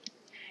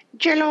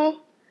Jello.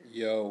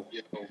 Yo.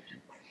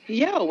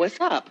 Yo, what's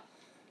up?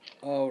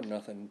 Oh,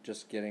 nothing.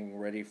 Just getting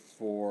ready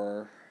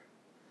for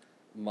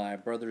my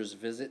brother's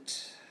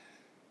visit.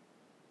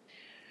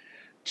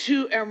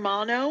 To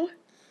Hermano?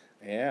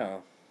 Yeah.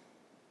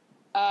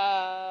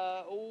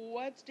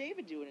 What's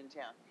David doing in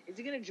town? Is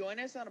he going to join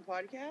us on a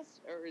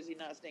podcast, or is he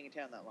not staying in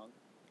town that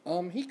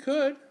long? He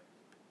could.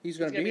 He's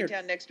going to be here. In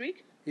town next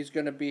week? He's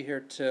going to be here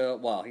till,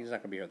 well, he's not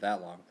going to be here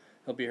that long.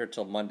 He'll be here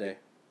till Monday.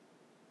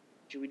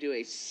 Should we do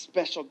a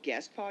special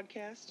guest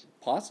podcast?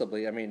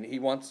 Possibly. I mean,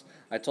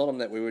 I told him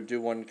that we would do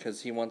one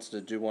because he wants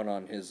to do one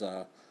on his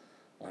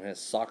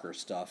soccer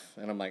stuff.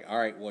 And I'm like, all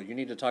right, well, you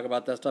need to talk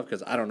about that stuff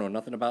because I don't know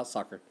nothing about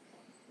soccer.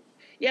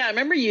 Yeah, I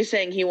remember you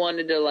saying he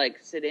wanted to,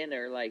 sit in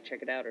or,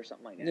 check it out or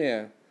something like that.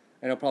 Yeah.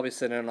 And he'll probably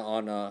sit in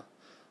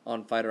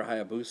on Fighter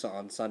Hayabusa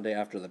on Sunday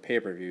after the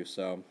pay-per-view,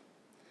 so...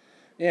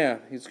 Yeah,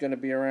 he's going to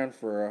be around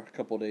for a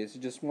couple of days. He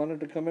just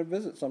wanted to come and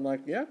visit, so I'm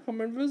like, yeah,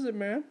 come and visit,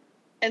 man.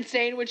 And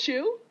staying with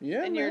you?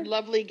 Yeah, in your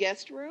lovely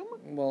guest room?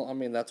 Well, I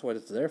mean, that's what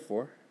it's there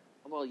for.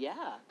 Well,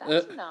 yeah,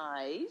 that's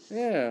nice.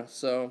 Yeah,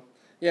 so,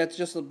 yeah, it's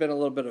just been a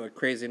little bit of a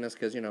craziness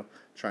because,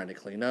 trying to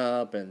clean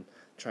up and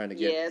trying to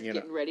get,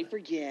 getting ready for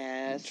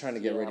guests. Trying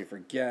to get ready for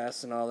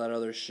guests and all that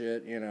other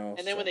shit, And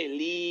then when they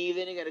leave,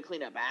 then you got to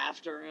clean up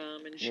after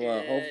them and shit.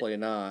 Well, hopefully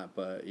not,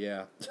 but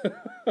yeah.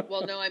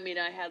 Well, no, I mean,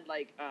 I had,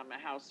 a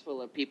house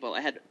full of people.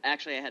 I had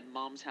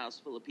Mom's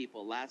house full of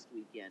people last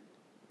weekend.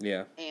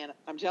 Yeah. And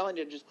I'm telling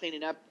you, just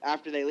cleaning up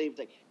after they leave,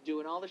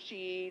 doing all the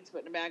sheets,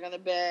 putting them back on the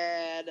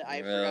bed.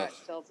 I forgot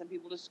to tell some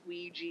people to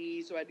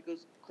squeegee, so I had to go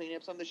clean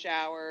up some of the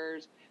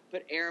showers,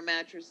 put air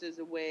mattresses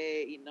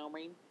away, you know what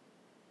I mean?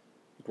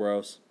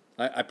 Gross.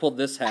 I pulled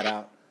this hat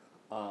out.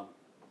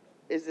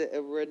 Is it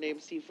a Red Name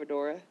C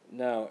Fedora?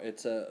 No,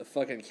 it's a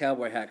fucking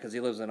cowboy hat because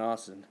he lives in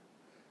Austin.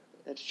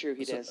 That's true,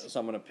 he does. So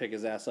I'm going to pick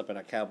his ass up in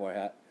a cowboy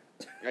hat.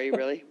 Are you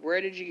really?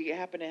 Where did you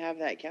happen to have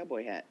that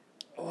cowboy hat?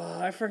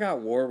 Well, I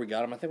forgot where we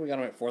got him. I think we got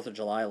him at 4th of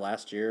July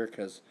last year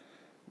because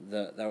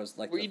that was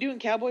Were you doing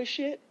cowboy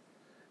shit?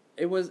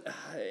 It was...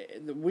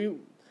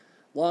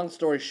 Long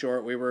story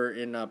short, we were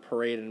in a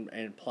parade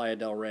in Playa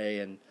del Rey,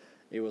 and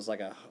it was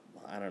like a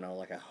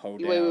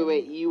hoedown.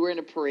 Wait. You were in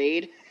a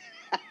parade?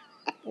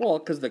 Well,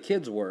 because the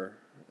kids were,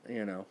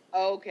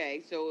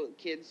 Okay, so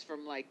kids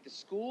from, the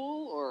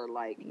school or,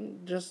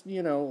 Just,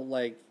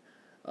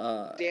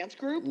 dance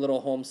group?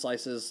 Little Home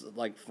Slice's,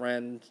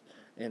 friend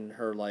and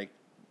her,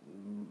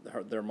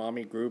 their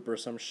mommy group or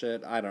some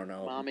shit. I don't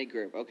know. Mommy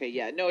group. Okay,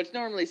 yeah. No, it's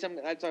normally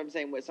that's what I'm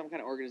saying, with some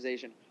kind of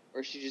organization,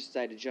 or she just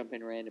decided to jump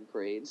in random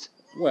parades.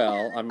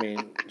 Well, I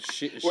mean,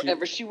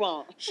 wherever she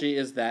wants. She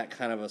is that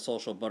kind of a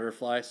social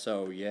butterfly,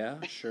 so yeah,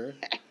 sure.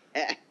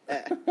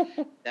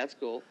 That's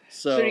cool.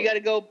 So you got to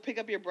go pick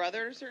up your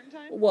brother at a certain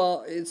time?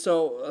 Well,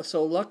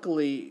 so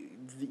luckily,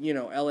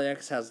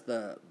 LAX has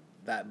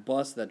that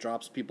bus that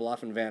drops people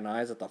off in Van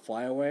Nuys at the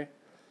flyaway.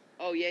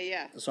 Oh,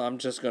 yeah. So I'm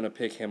just going to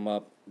pick him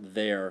up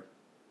there,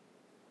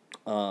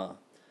 so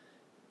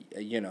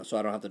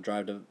I don't have to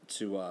drive to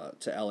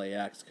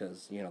LAX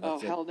because,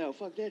 that's hell no,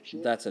 fuck that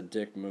shit. That's a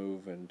dick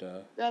move, and...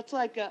 That's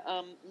like a,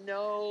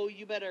 no,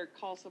 you better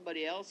call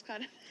somebody else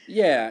kind of...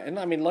 Yeah, and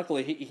I mean,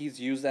 luckily, he's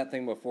used that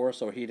thing before,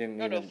 so he didn't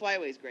No,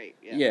 Flyaway's great,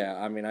 yeah.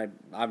 Yeah, I mean,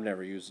 I've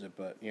never used it,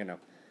 but,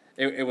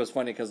 it was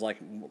funny because,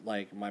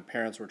 my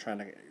parents were trying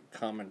to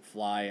come and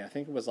fly, I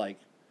think it was,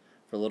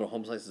 for Little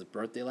Home Slice's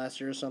birthday last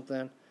year or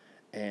something,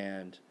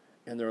 and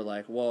they were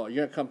like, well,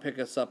 you're going to come pick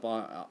us up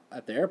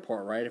at the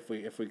airport, right,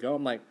 if we go?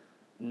 I'm like,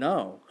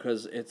 no,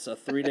 because it's a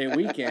 3-day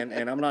weekend,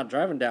 and I'm not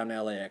driving down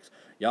to LAX.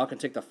 Y'all can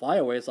take the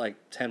flyaway. It's like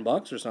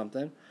 $10 or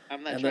something.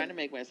 I'm not trying to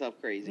make myself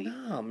crazy.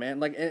 No,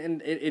 man.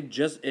 And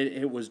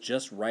it was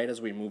just right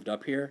as we moved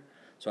up here,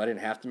 so I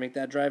didn't have to make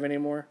that drive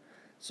anymore.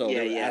 So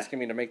they were asking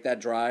me to make that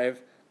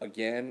drive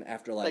again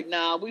after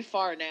nah, we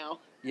far now.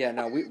 Yeah,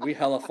 no, we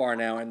hella far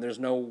now, and there's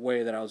no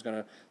way that I was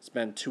gonna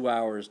spend 2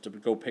 hours to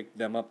go pick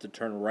them up to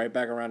turn right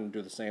back around and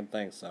do the same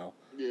thing. So,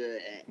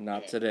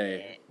 not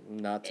today.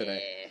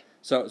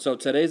 So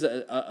today's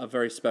a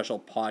very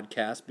special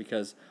podcast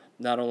because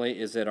not only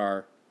is it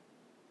our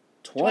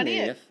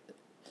 20th,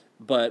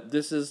 but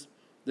this is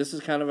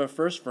kind of a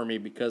first for me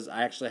because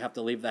I actually have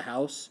to leave the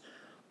house.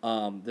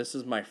 This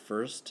is my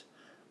first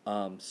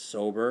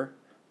sober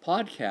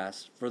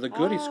podcast for the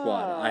Goody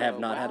Squad. I have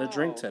not had a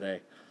drink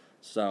today.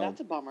 So that's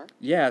a bummer.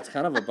 Yeah, it's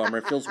kind of a bummer.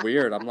 It feels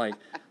weird. I'm like,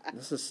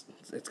 it's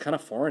kind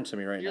of foreign to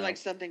me right now. You're like,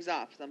 something's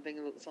off. Something's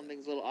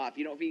a little off.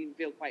 You don't even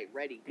feel quite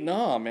ready.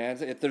 No,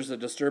 man. If there's a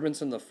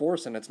disturbance in the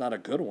force, and it's not a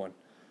good one.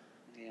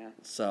 Yeah.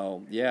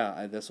 So,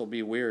 yeah, this will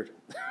be weird.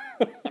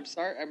 I'm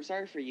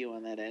sorry for you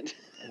on that end.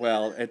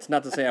 Well, it's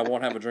not to say I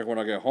won't have a drink when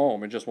I get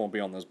home. It just won't be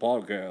on this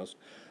podcast.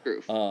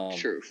 Truth.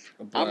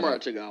 I'm ready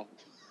to go.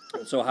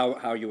 So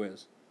how you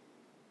is?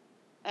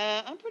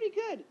 I'm pretty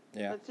good.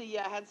 Yeah. Let's see.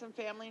 Yeah, I had some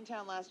family in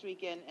town last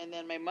weekend, and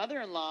then my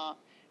mother-in-law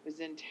was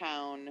in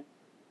town.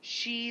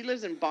 She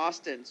lives in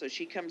Boston, so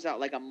she comes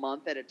out a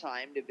month at a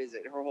time to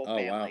visit her whole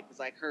family.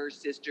 Because her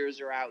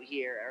sisters are out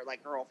here, or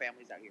her whole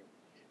family's out here.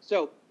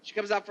 So she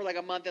comes out for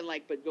a month and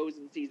but goes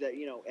and sees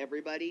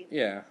everybody.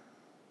 Yeah.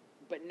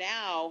 But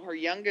now her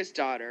youngest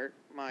daughter,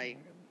 my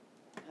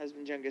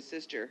husband's youngest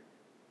sister,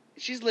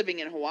 she's living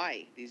in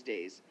Hawaii these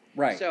days.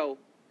 Right. So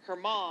her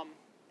mom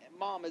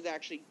is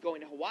actually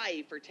going to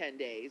Hawaii for 10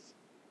 days,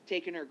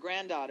 taking her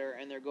granddaughter,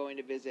 and they're going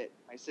to visit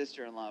my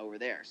sister-in-law over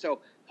there. So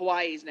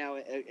Hawaii is now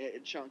a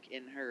chunk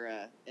in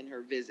her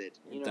visit.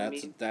 You know what I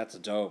mean? That's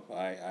dope.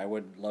 I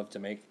would love to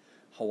make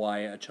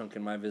Hawaii a chunk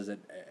in my visit.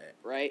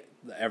 Right.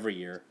 Every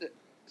year.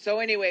 So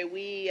anyway,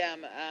 we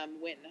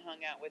went and hung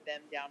out with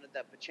them down at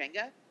the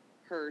Pechanga.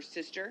 Her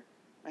sister,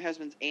 my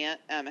husband's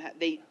aunt,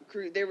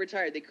 they're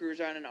retired. They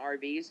cruise around in an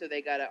RV, so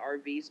they got an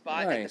RV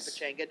spot at the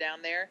Pechanga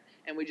down there,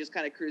 and we just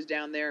kind of cruised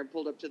down there and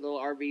pulled up to the little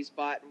RV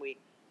spot, and we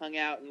hung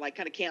out and like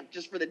kind of camped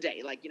just for the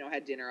day, like, you know,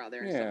 had dinner out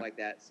there and stuff like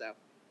that. So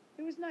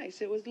it was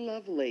nice. It was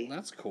lovely.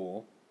 That's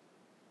cool.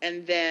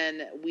 And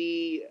then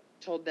we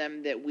told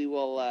them that we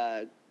will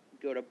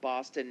go to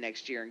Boston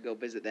next year and go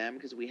visit them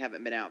because we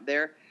haven't been out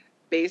there.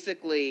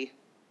 Basically,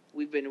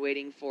 we've been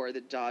waiting for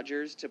the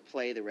Dodgers to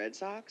play the Red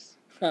Sox.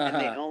 And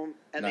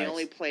they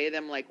only play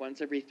them like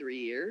once every 3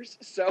 years.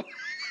 So,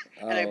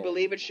 and I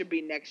believe it should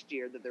be next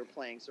year that they're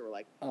playing. So we're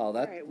like, all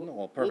right,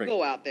 perfect. We'll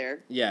go out there.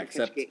 Yeah,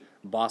 except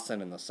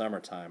Boston in the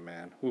summertime,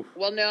 man. Oof.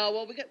 Well,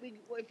 no,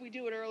 if we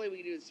do it early, we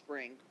can do it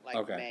spring,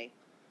 like May.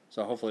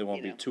 So hopefully it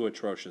won't be too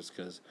atrocious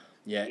because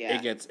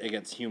it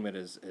gets humid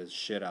as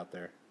shit out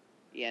there.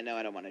 Yeah, no,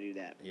 I don't want to do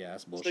that. Yeah,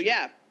 that's bullshit. So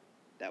yeah,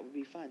 that would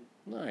be fun.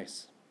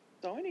 Nice.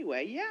 So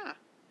anyway, yeah.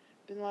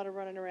 Been a lot of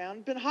running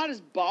around. Been hot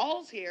as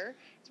balls here.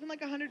 It's been like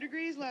 100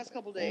 degrees last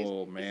couple days.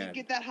 Oh, man. Does it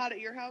get that hot at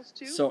your house,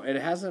 too? So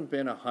it hasn't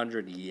been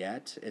 100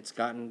 yet. It's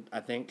gotten, I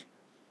think,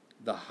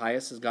 the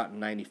highest has gotten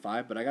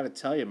 95. But I got to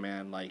tell you,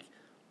 man, like,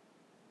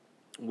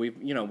 we've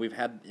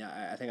had,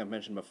 I think I've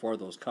mentioned before,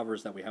 those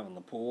covers that we have in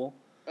the pool.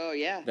 Oh,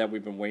 yeah. That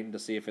we've been waiting to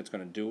see if it's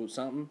going to do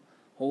something.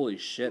 Holy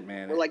shit,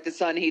 man. Where, like, the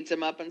sun heats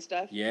them up and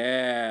stuff?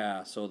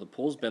 Yeah. So the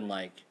pool's been,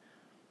 like,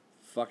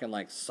 fucking,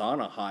 like,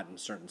 sauna hot in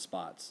certain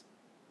spots.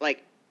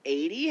 Like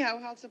 80? How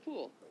hot's the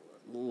pool?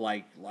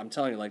 Like, I'm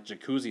telling you, like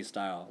jacuzzi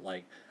style.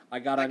 Like, I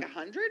got like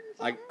 100.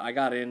 I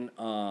got in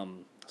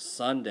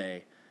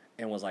Sunday,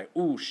 and was like,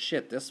 "Ooh,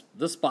 shit! This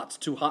spot's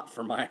too hot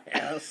for my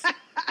ass."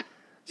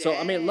 So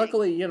I mean,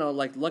 luckily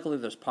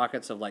there's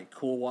pockets of like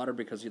cool water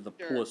because the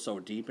pool is so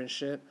deep and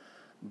shit.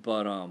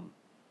 But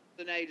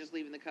So now you're just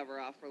leaving the cover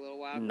off for a little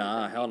while.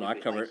 Nah, hell no. I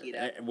cover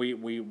it.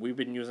 We've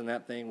been using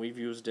that thing. We've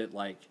used it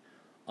like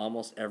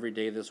almost every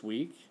day this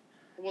week.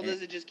 Well,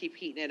 does it just keep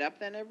heating it up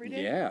then every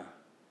day? Yeah.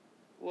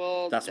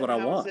 Well, that's what I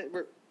want.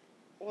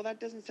 Well, that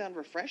doesn't sound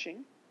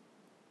refreshing.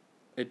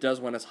 It does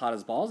when it's hot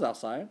as balls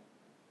outside.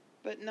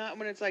 But not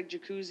when it's like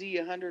jacuzzi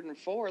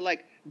 104.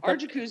 Like, our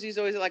jacuzzi is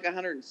always at like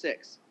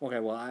 106. Okay,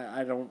 well,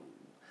 I don't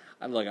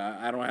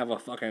have a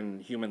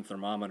fucking human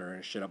thermometer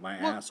and shit up my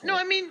asshole. No,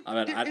 I mean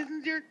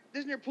doesn't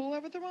your pool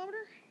have a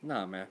thermometer?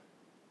 Nah, man.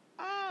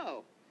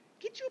 Oh.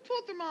 Get you a pool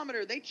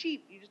thermometer. They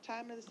cheap. You just tie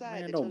them to the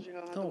side. It tells you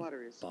how hot the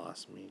water is.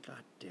 Boss me. God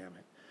damn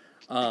it.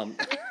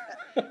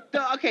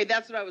 Okay,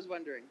 that's what I was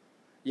wondering.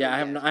 Yeah, I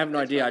have no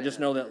idea. I just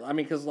know that, I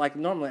mean, because, like,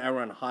 normally I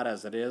run hot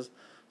as it is.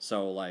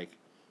 So, like,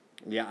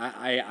 yeah,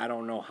 I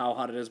don't know how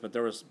hot it is, but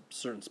there was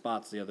certain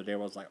spots the other day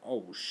where I was like,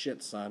 oh,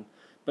 shit, son.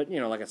 But,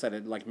 you know, like I said,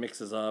 it, like,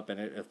 mixes up, and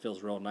it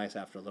feels real nice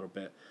after a little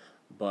bit.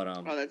 But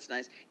oh, that's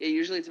nice. Yeah,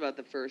 usually it's about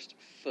the first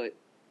foot.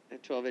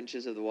 12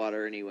 inches of the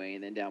water anyway,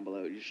 and then down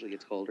below it usually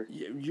gets colder.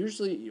 Yeah,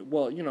 usually,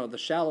 well, you know, the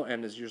shallow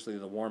end is usually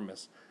the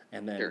warmest,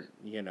 and then,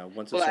 you know,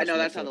 once it starts... Well, I know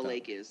that's how the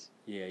lake is.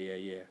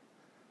 Yeah.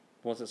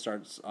 Once it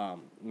starts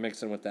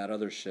mixing with that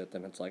other shit,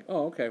 then it's like,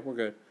 oh, okay, we're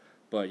good.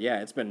 But,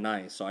 yeah, it's been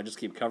nice, so I just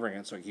keep covering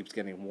it so it keeps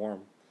getting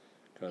warm.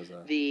 Cause,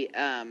 the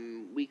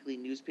weekly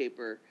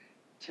newspaper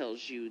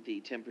tells you the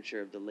temperature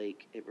of the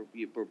lake. It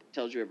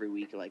tells you every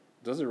week, like...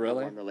 Does it really?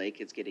 How warm the lake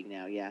is getting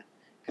now, yeah.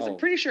 Because I'm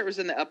pretty sure it was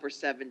in the upper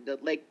 7.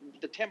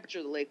 The temperature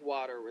of the lake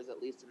water was at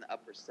least in the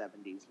upper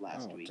 70s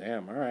last week. Oh,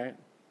 damn! All right.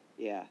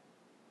 Yeah,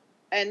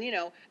 and you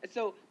know,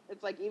 so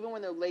it's like even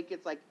when the lake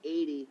gets like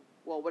 80,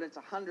 well, when it's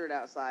 100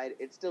 outside,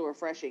 it's still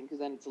refreshing because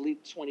then it's at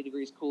least 20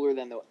 degrees cooler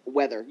than the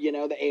weather. You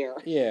know, the air.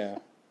 Yeah.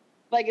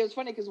 Like it was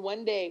funny because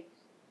one day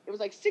it was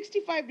like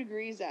 65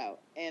 degrees out,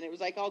 and it was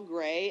like all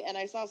gray, and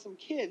I saw some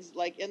kids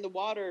like in the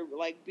water,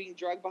 like being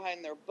dragged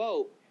behind their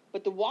boat.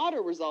 But the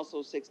water was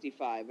also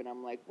 65, and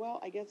I'm like, well,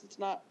 I guess it's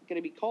not going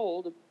to be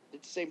cold if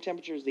it's the same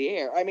temperature as the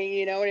air. I mean,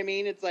 you know what I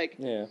mean? It's like,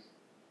 yeah.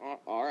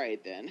 All right,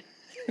 then.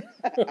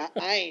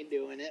 I ain't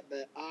doing it,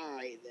 but all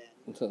right,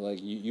 then. So, like,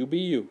 you be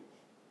you.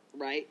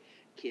 Right?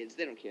 Kids,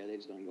 they don't care. They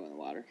just don't go in the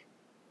water.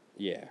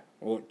 Yeah.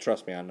 Well,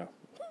 trust me, I know.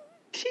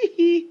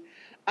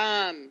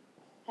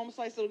 Home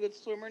Slice Little Good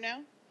Swimmer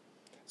now?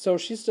 So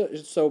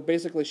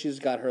basically she's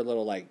got her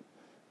little, like,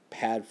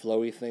 pad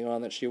flowy thing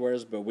on that she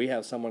wears, but we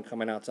have someone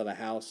coming out to the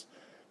house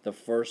the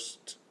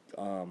first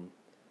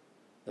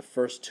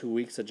 2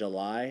 weeks of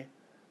July.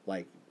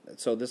 Like,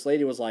 so this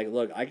lady was like,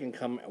 look, I can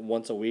come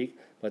once a week,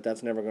 but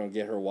that's never going to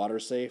get her water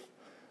safe.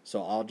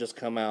 So I'll just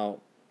come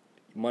out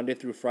Monday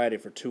through Friday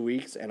for 2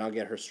 weeks, and I'll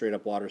get her straight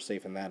up water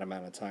safe in that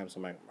amount of time. So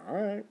I'm like, all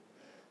right.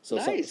 So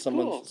nice,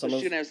 cool. So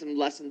she's gonna have some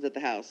lessons at the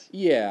house.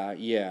 Yeah,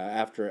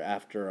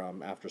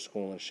 after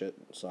school and shit.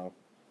 So.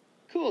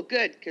 Cool,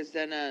 good, because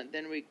then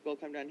we'll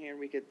come down here and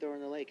we could throw her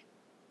in the lake.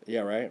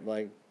 Yeah, right.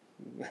 Like,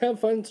 have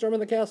fun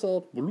storming the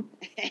castle.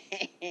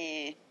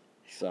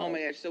 So. Oh my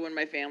gosh! So when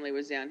my family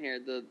was down here,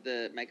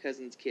 my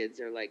cousin's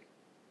kids are like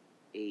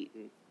 8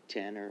 and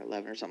 10 or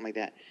 11 or something like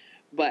that,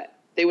 but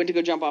they went to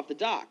go jump off the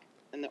dock,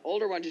 and the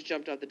older one just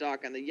jumped off the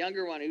dock, and the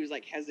younger one, he was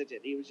like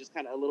hesitant. He was just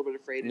kind of a little bit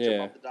afraid to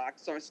jump off the dock.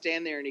 So I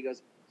stand there, and he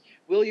goes,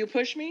 "Will you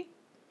push me?"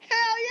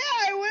 Hell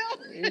yeah, I will.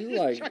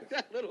 Like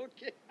that little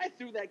kid, I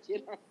threw that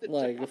kid off the dock.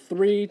 Like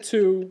 3,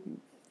 2,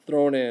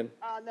 thrown in.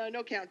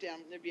 No countdown.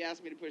 If you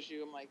ask me to push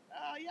you, I'm like,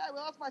 oh yeah,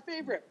 well that's my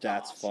favorite.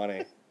 That's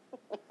funny.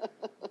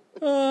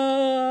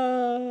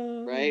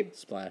 Right?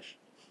 Splash.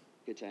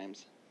 Good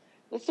times.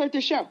 Let's start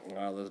the show. All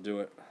right, let's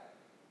do it.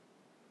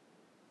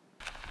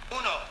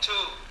 1, 2,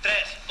 3,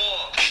 4.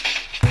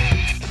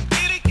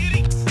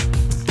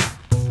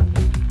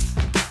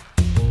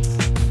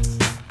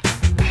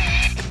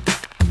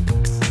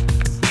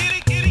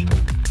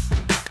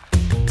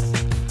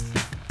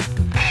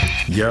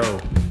 Yo,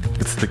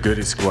 it's the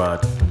Goody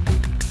Squad.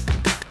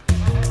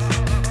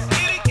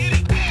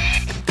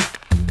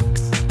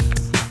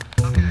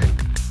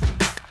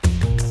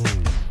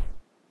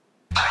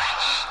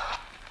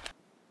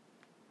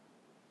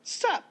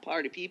 Sup,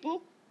 party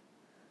people?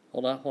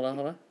 Hold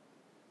on.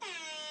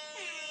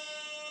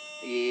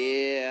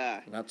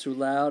 Yeah. Not too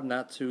loud,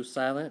 not too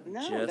silent.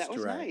 No, just that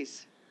was right.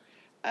 nice.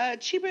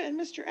 Cheeba and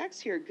Mr. X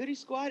here. Goody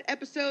Squad,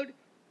 episode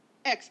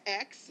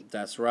XX.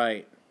 That's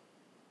right.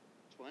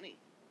 20.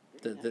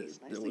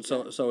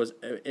 So is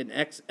in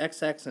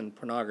XX and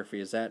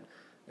pornography, is that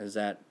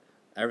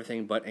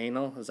everything but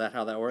anal? Is that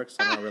how that works?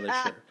 I'm not really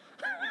sure.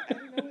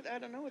 I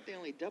don't know what the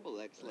only double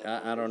X level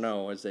I don't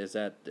know. Is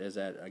that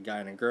a guy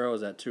and a girl?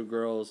 Is that 2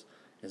 girls?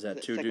 Is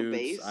that 2 dudes?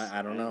 Base?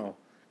 I don't know.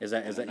 Is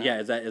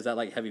that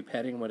like heavy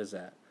petting? What is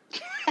that?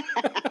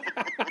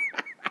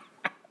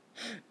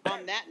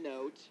 On that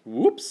note,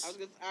 whoops.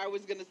 I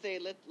was gonna say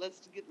let's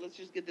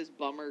just get this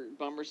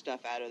bummer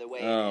stuff out of the way.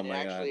 Oh, and it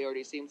actually God.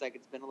 already seems like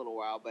it's been a little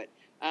while, but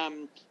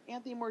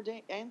Anthony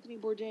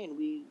Bourdain,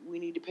 we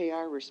need to pay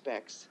our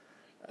respects.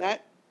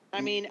 That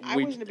I mean, I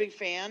wasn't a big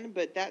fan,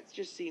 but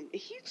he just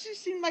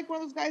seemed like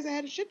one of those guys that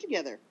had his shit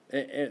together.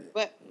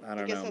 But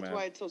I guess that's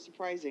why it's so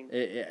surprising.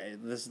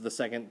 This is the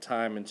second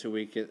time in 2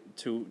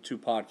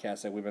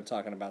 podcasts that we've been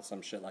talking about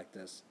some shit like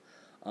this.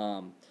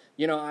 I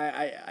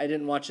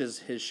didn't watch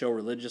his show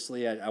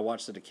religiously. I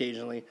watched it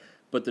occasionally,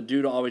 but the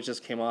dude always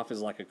just came off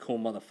as like a cool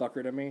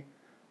motherfucker to me.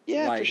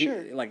 Yeah, for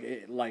sure.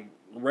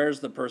 Rarely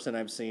the person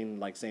I've seen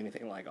like say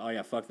anything like, "Oh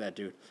yeah, fuck that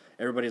dude."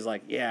 Everybody's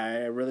like, "Yeah,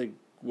 I really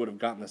would have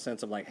gotten the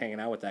sense of like hanging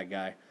out with that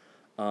guy."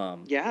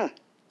 Yeah.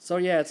 So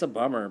yeah, it's a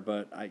bummer,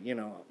 but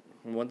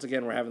once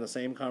again we're having the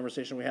same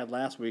conversation we had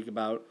last week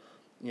about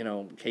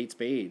Kate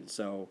Spade.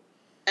 So.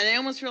 And I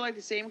almost feel like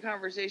the same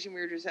conversation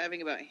we were just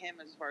having about him,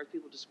 as far as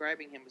people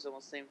describing him, was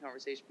almost the same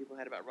conversation people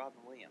had about Robin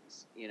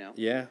Williams.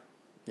 Yeah.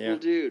 Cool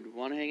dude,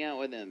 want to hang out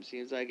with him.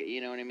 Seems like you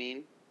know what I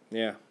mean.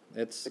 Yeah,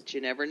 But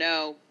you never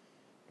know.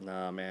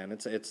 Nah, man,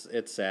 it's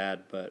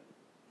sad, but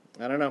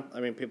I don't know. I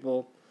mean,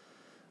 people.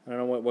 I don't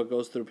know what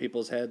goes through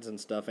people's heads and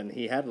stuff. And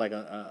he had like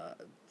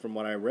from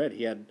what I read,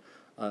 he had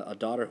a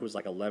daughter who's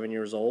like 11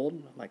 years old.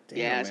 I'm like, damn,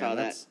 man, I saw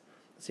that's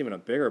even a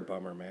bigger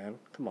bummer, man.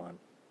 Come on.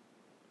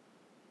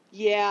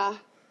 Yeah,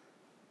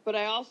 but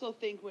I also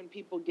think when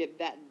people get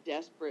that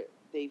desperate,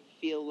 they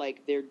feel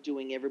like they're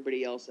doing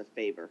everybody else a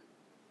favor.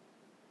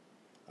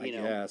 I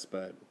guess,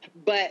 but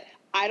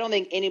I don't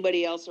think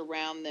anybody else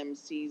around them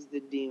sees the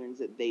demons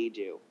that they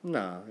do.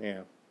 No,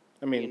 yeah.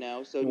 I mean,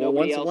 so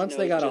nobody else knows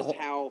they got just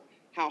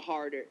how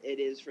hard it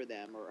is for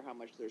them, or how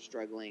much they're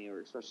struggling,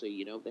 or especially,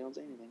 if they don't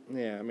say anything.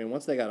 Yeah, I mean,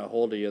 once they got a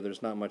hold of you,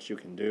 there's not much you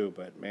can do,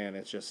 but man,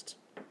 it's just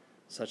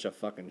such a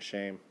fucking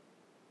shame.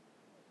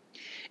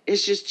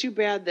 It's just too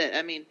bad that,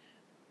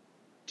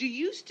 do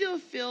you still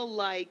feel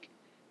like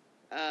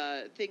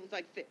things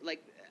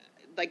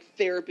like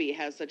therapy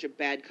has such a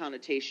bad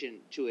connotation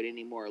to it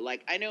anymore?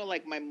 Like, I know,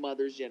 like my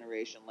mother's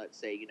generation, let's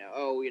say, we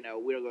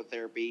don't go to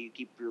therapy.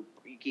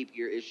 You keep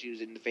your issues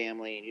in the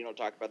family, and you don't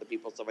talk about the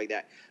people, stuff like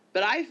that.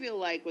 But I feel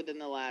like within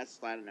the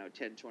last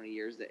 10, 20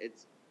 years that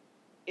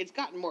it's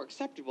gotten more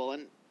acceptable,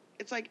 and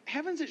it's like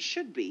heavens, it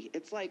should be.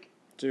 It's like,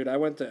 dude, I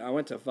went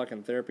to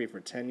fucking therapy for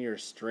 10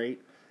 years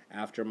straight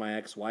after my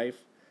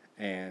ex-wife,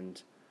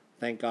 and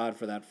thank God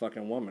for that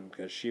fucking woman,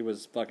 because she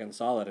was fucking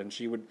solid, and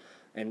she would.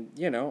 And,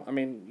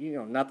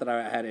 not that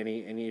I had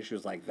any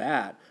issues like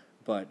that,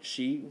 but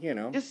she,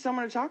 just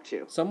someone to talk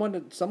to. Someone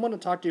to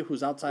talk to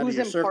who's outside of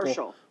your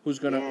circle, who's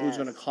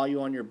gonna call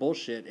you on your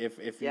bullshit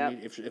if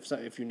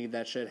you need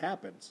that shit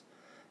happens.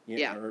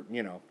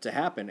 To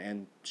happen,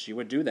 and she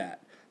would do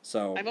that.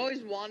 So I've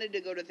always wanted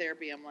to go to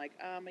therapy. I'm like,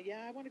 I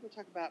want to go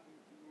talk about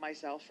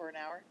myself for an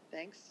hour.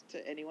 Thanks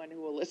to anyone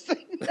who will listen.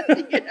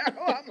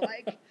 I'm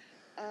like,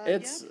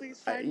 it's please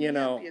sign me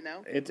up,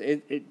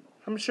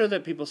 I'm sure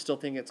that people still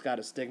think it's got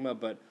a stigma,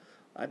 but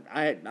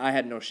I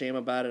had no shame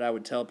about it. I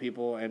would tell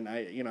people, and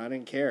I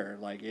didn't care.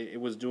 Like, it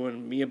was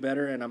doing me a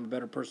better, and I'm a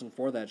better person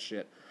for that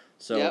shit.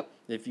 So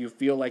if you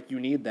feel like you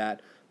need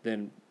that,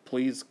 then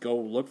please go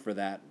look for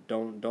that.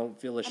 Don't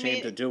feel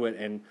ashamed to do it.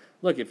 And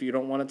look, if you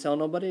don't want to tell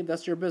nobody,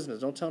 that's your business.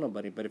 Don't tell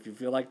nobody. But if you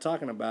feel like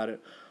talking about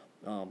it,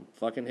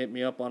 fucking hit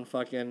me up on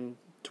fucking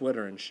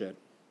Twitter and shit.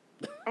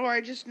 Or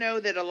I just know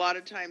that a lot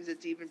of times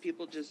it's even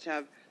people just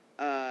have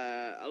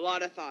a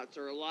lot of thoughts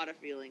or a lot of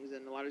feelings,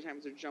 and a lot of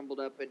times they're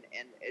jumbled up, and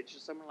it's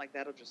just someone like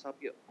that will just help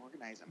you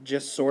organize them.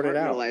 Just sort it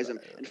out. Them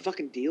and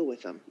fucking deal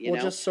with them, you know?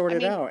 Just sort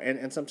it out.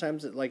 And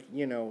sometimes,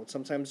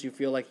 sometimes you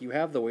feel like you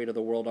have the weight of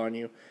the world on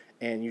you,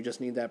 and you just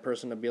need that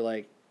person to be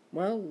like,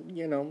 well,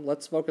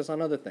 let's focus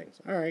on other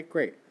things. All right,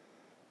 great.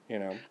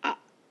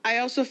 I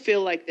also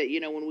feel like that,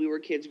 when we were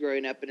kids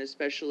growing up, and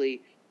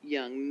especially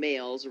young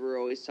males, were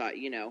always taught,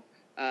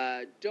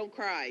 don't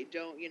cry,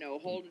 don't,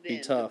 hold it in.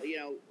 Be tough.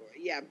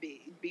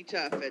 Be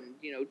tough, and,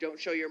 don't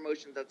show your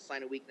emotions. That's a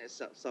sign of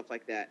weakness, stuff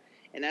like that.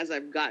 And as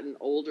I've gotten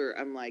older,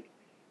 I'm like,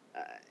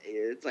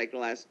 it's like the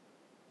last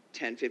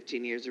 10,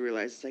 15 years, I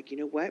realized it's like, you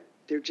know what?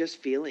 They're just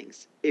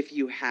feelings. If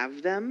you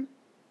have them,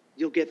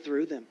 you'll get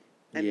through them,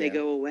 and they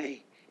go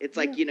away. It's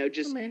like,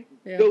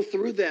 go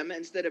through them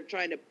instead of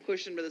trying to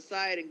push them to the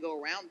side and go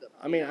around them.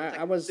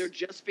 They're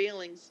just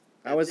feelings.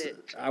 I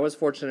was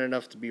fortunate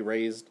enough to be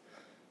raised,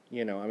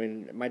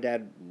 my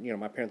dad,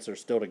 my parents are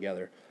still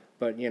together,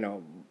 but,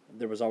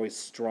 there was always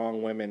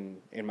strong women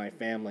in my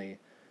family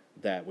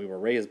that we were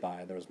raised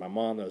by. There was my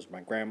mom, there was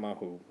my grandma,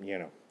 who,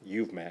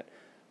 you've met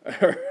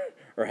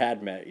or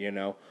had met,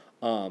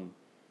 and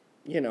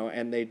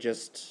they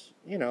just,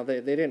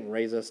 they didn't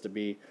raise us to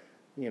be,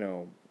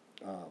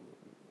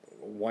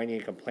 whiny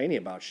and complaining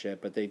about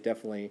shit, but they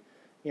definitely,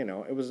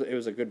 it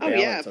was a good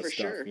balance of stuff,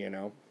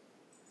 sure.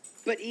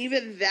 But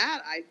even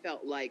that, I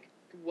felt like,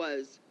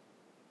 was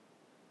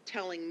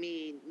telling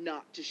me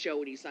not to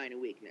show any sign of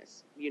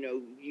weakness.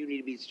 You need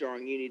to be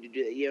strong. You need to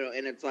do,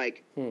 and it's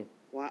like,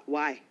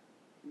 why?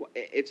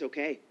 It's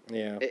okay.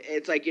 Yeah.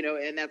 It's like,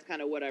 and that's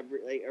kind of what I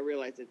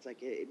realized. It's like,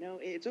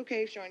 it's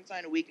okay showing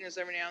sign of weakness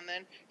every now and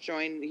then,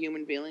 showing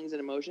human feelings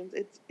and emotions.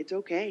 It's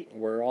okay.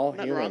 We're all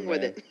Nothing human, wrong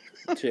with man.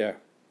 it. Yeah.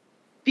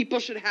 People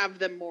should have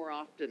them more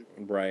often.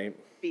 Right.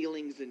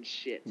 Feelings and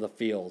shit. The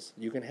feels.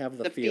 You can have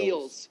the feels.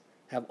 feels.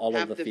 Have all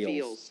of the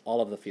feels.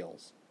 All of the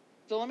feels.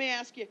 So let me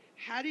ask you,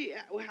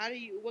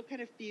 what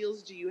kind of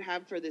feels do you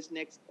have for this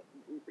next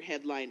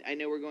headline? I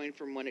know we're going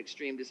from one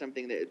extreme to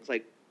something that it's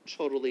like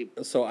totally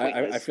So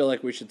I feel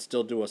like we should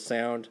still do a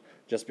sound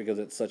just because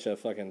it's such a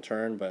fucking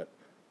turn, but...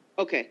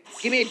 Okay.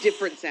 Give me a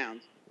different sound.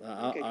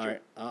 All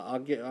right. I'll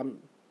get... something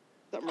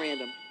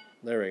random.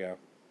 There we go.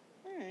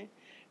 All right.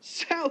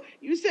 So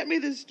you sent me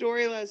this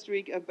story last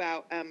week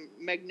about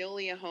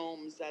Magnolia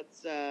Homes.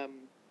 That's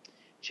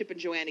Chip and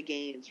Joanna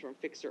Gaines from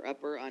Fixer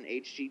Upper on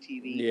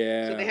HGTV.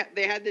 Yeah. So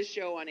they had this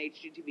show on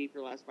HGTV for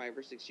the last 5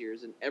 or 6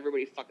 years, and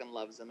everybody fucking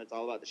loves them. It's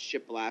all about the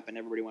shiplap, and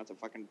everybody wants a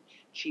fucking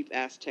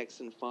cheap-ass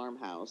Texan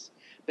farmhouse.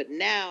 But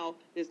now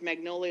this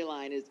Magnolia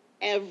line is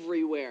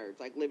everywhere. It's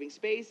like Living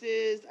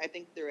Spaces. I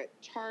think they're at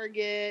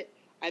Target.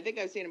 I think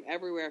I've seen them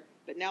everywhere.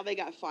 But now they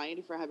got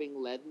fined for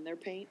having lead in their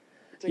paint.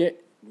 It's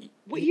like,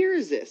 what year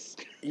is this?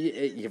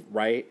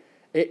 Right.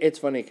 It's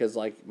funny because,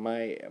 like,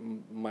 my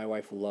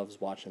wife loves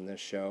watching this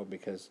show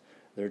because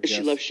they're just...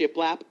 She loves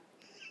shiplap?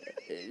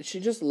 She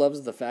just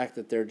loves the fact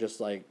that they're just,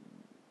 like,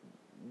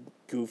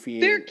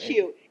 goofy. They're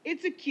cute.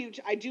 It's a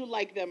cute... I do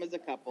like them as a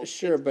couple.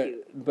 Sure,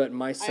 it's but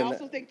my son... I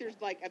also think there's,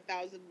 like,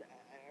 1,000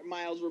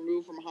 miles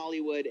removed from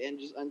Hollywood and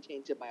just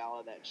untainted by all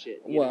of that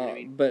shit. You know what I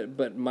mean?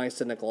 but my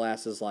cynical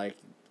ass is like,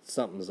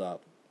 something's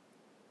up.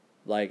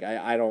 Like,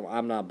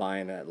 I'm not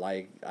buying it.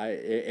 Like,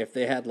 if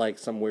they had, like,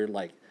 some weird,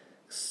 like,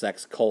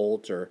 sex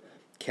cult or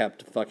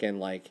kept fucking,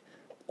 like,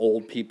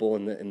 old people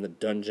in the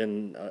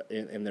dungeon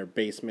in their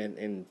basement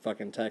in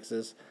fucking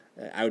Texas,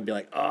 I would be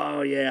like,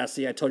 oh, yeah,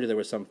 see, I told you there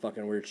was some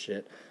fucking weird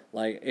shit.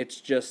 Like, it's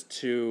just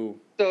too...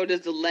 So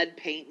does the lead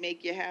paint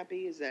make you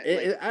happy? Is that...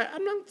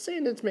 I'm not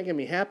saying it's making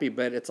me happy,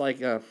 but it's like,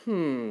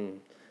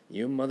 you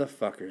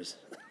motherfuckers.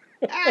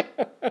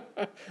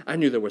 I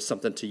knew there was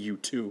something to you,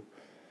 too.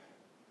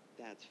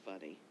 That's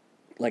funny.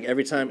 Like,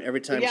 every time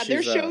yeah, she's...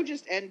 their show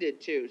just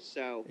ended, too,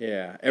 so...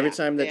 Yeah, every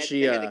time that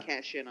they had to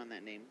cash in on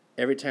that name.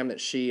 Every time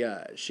that she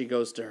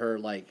goes to her,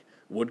 like,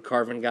 wood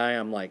carving guy,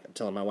 I'm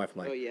telling my wife,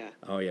 I'm like,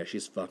 oh yeah,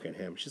 she's fucking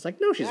him. She's like,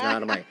 no, she's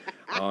not. I'm like,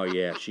 oh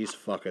yeah, she's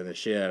fucking the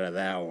shit out of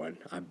that one.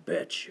 I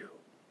bet you.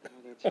 Oh,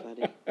 that's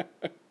funny.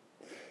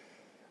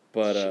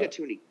 But she got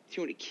too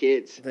many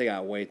kids. They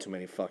got way too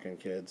many fucking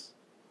kids.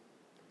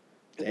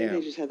 I think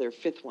they just had their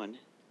 5th one.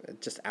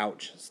 Just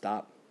ouch.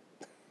 Stop.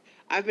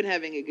 I've been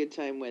having a good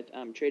time with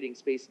Trading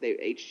Space.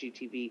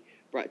 HGTV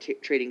brought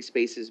Trading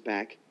Spaces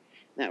back.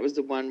 And that was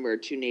the one where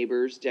 2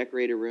 neighbors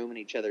decorate a room in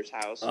each other's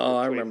house. Oh,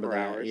 I remember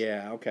that. Hours.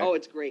 Yeah, okay. Oh,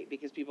 it's great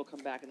because people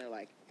come back and they're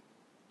like,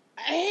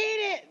 I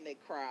hate it, and they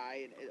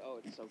cry. And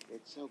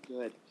it's so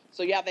good.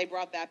 So yeah, they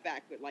brought that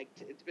back, but like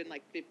it's been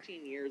like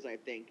 15 years, I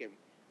think, and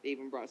They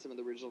even brought some of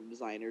the original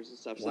designers and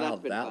stuff. So wow,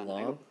 that's been that fun.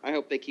 long? I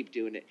hope they keep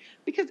doing it.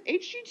 Because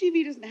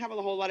HGTV doesn't have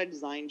a whole lot of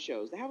design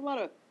shows. They have a lot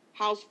of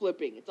house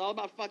flipping. It's all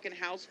about fucking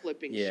house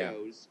flipping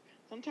shows.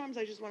 Sometimes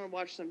I just want to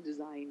watch some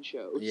design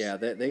shows. Yeah,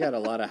 they got a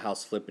lot of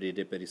house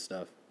flippity-dippity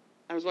stuff.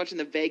 I was watching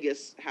the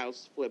Vegas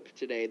house flip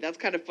today. That's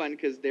kind of fun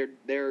because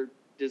their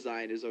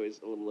design is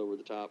always a little over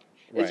the top.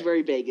 It's Right.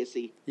 very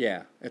Vegas-y.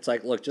 Yeah, it's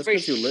like, look, It's very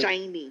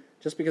shiny.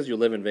 Just because you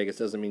live in Vegas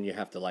doesn't mean you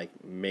have to like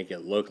make it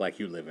look like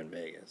you live in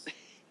Vegas.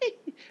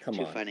 Come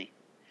on. Too funny.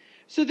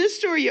 So this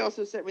story you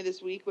also sent me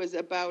this week was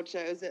about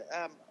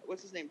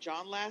what's his name?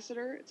 John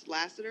Lasseter. It's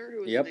Lasseter,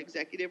 who was an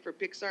executive for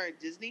Pixar and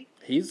Disney.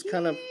 He's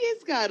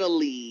got to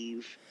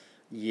leave.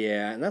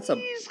 Yeah, and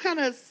he's kind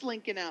of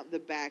slinking out the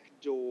back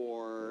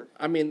door.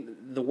 I mean,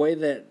 the way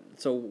that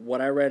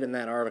what I read in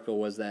that article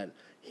was that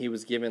he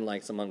was given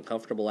like some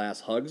uncomfortable ass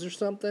hugs or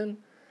something.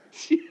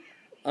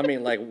 I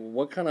mean, like,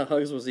 what kind of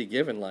hugs was he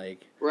given?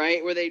 Like,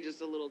 right? Were they just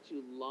a little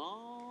too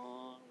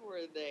long?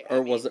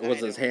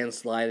 Was his hand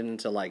sliding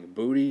into like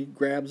booty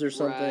grabs or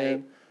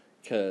something?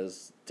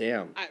 Because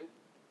damn.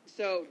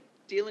 So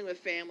dealing with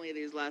family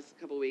these last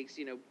couple of weeks,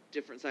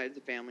 different sides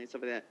of the family and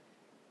stuff like that.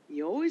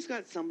 You always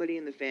got somebody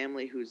in the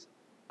family who's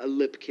a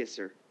lip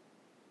kisser,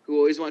 who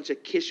always wants to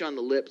kiss you on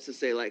the lips to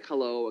say like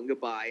hello and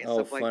goodbye and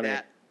stuff like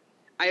that.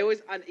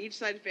 On each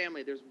side of the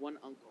family, there's one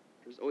uncle.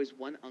 There's always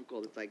one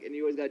uncle that's like, and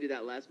you always got to do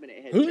that last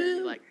minute head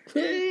turn, like,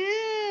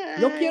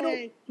 no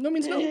quiero, no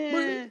means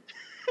no.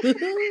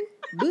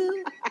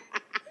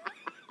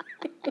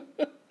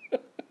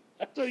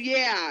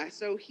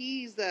 So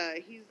he's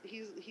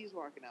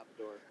walking out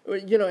the door.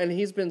 And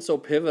he's been so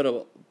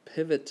pivotal.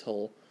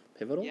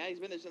 Yeah, he's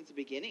been there since the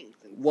beginning.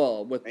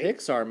 With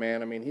Pixar,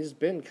 man, I mean, he's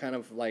been kind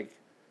of like,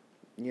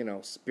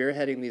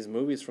 spearheading these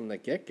movies from the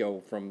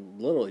get-go, from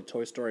literally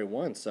Toy Story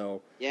 1.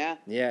 So yeah,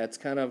 it's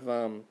kind of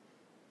a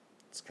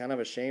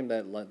shame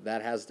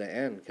that has to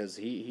end, because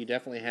he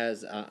definitely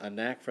has a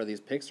knack for these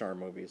Pixar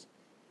movies.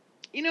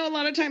 A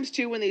lot of times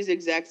too, when these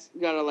execs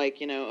gotta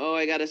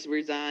I gotta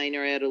resign,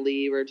 or I had to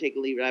leave, or take a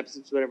leave of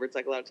absence, whatever. It's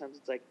like a lot of times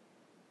it's like,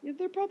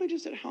 they're probably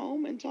just at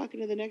home and talking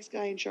to the next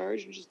guy in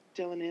charge and just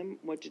telling him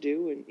what to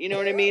do, and you know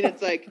what I mean.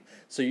 It's like,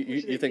 so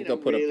you think they'll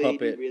put a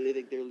puppet? Really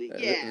think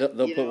they're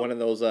they'll put one of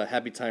those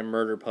Happy Time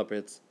Murder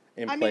puppets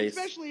in place. I mean,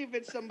 especially if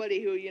it's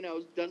somebody who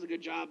does a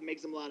good job,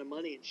 makes them a lot of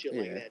money and shit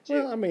like that too.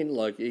 Well, I mean,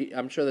 look,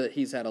 I'm sure that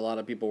he's had a lot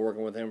of people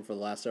working with him for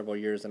the last several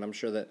years, and I'm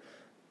sure that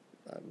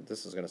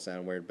this is going to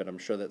sound weird, but I'm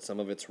sure that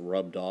some of it's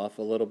rubbed off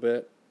a little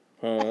bit.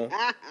 Huh?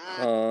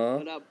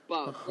 What up,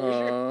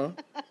 Bob?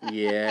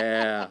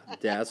 Yeah,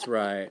 that's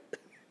right.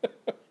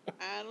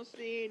 I don't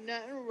see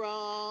nothing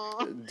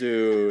wrong.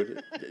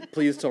 Dude,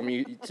 please tell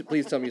me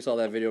you saw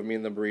that video of me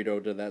and the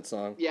burrito did that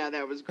song. Yeah,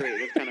 that was great.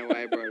 That's kind of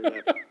why I brought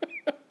it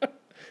up.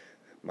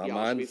 My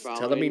mind's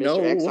telling me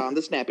no. X on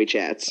the Snappy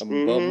Chats.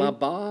 But my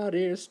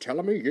body's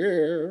telling me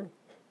yeah.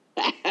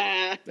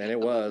 And it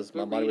was.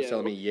 My body was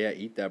telling me, yeah,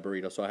 eat that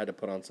burrito. So I had to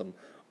put on some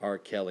R.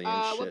 Kelly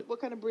and shit. What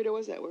kind of burrito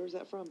was that? Where was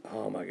that from?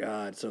 Oh, my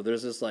God. So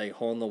there's this, like,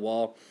 hole in the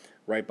wall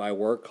right by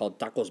work called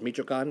Tacos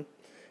Michoacan.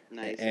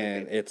 Nice.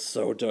 And it's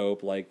so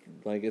dope. Like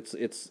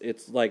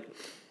it's like,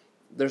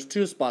 there's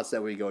two spots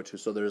that we go to.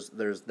 So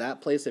there's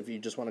that place if you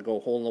just want to go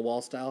hole in the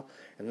wall style.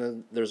 And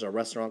then there's a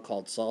restaurant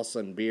called Salsa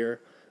and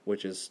Beer,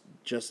 which is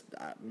just,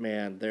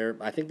 man,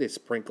 I think they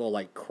sprinkle,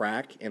 like,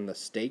 crack in the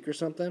steak or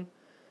something.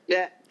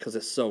 Yeah. Because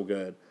it's so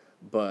good.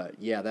 But,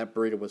 yeah, that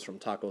burrito was from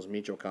Tacos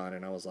Michoacan,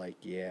 and I was like,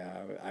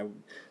 yeah,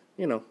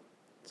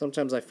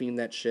 sometimes I fiend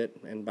that shit,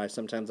 and by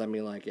sometimes I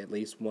mean, like, at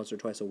least once or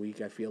twice a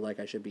week, I feel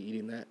like I should be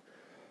eating that.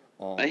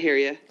 I hear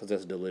you. Because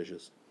that's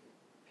delicious.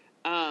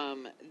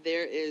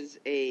 There is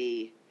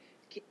the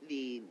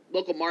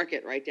local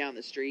market right down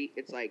the street.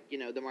 It's like,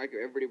 the market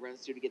everybody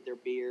runs to get their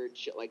beer and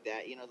shit like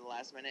that, the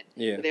last minute.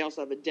 Yeah. But they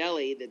also have a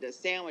deli that does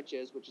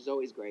sandwiches, which is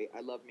always great.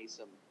 I love me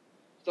some.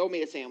 Throw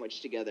me a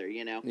sandwich together,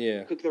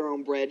 Yeah. Cook their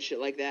own bread, shit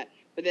like that.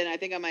 But then I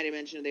think I might have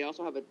mentioned they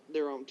also have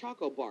their own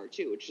taco bar,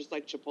 too. It's just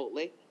like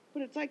Chipotle,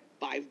 but it's like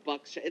 $5.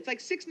 It's like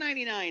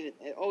 $6.99.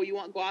 Oh, you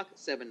want guac?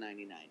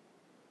 $7.99.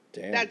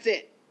 Damn. That's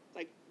it. It's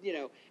like,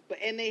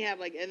 and they have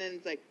like, and then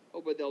it's like,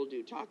 oh, but they'll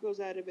do tacos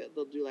out of it.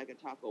 They'll do like a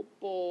taco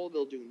bowl.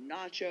 They'll do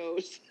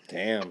nachos.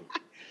 Damn.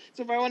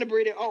 So if I want a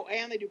burrito,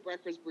 and they do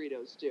breakfast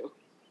burritos, too.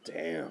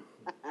 Damn.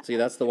 See,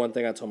 that's the one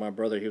thing I told my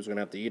brother he was going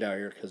to have to eat out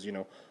here because,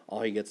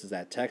 all he gets is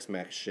that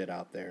Tex-Mex shit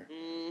out there.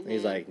 Mm-hmm. And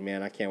he's like,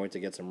 man, I can't wait to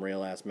get some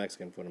real-ass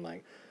Mexican food. I'm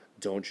like,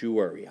 don't you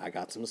worry. I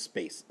got some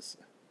spaces.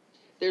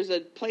 There's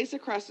a place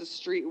across the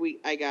street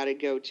I got to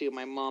go to.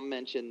 My mom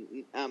mentioned.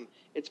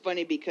 It's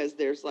funny because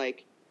there's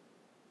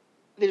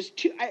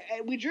two.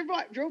 We drove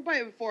by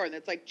it before, and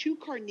it's like two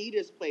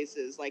carnitas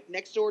places like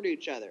next door to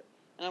each other.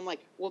 And I'm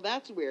like, well,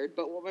 that's weird.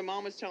 But what my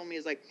mom was telling me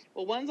is like,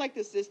 well, one's like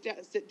the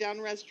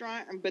sit-down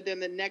restaurant, but then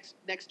the next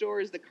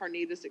door is the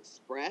Carnitas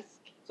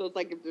Express. So it's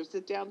like if their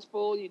sit-down's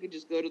full, you could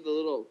just go to the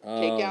little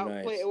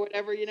takeout place or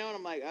whatever, And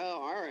I'm like, oh,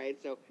 all right.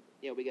 So,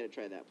 we got to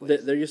try that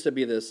place. There used to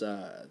be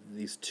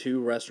these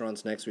two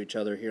restaurants next to each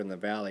other here in the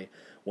valley.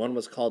 One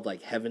was called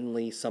like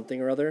Heavenly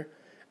something or other.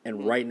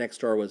 and right next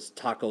door was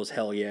Tacos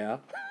Hell Yeah.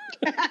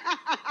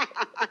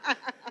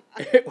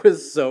 It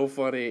was so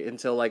funny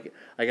until, like,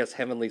 I guess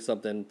Heavenly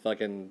something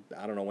fucking,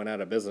 I don't know, went out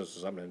of business or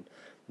something.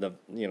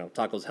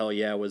 Tacos Hell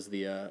Yeah was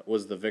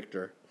the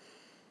victor.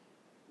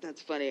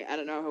 That's funny. I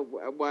don't know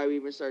why we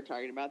even started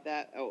talking about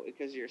that. Oh,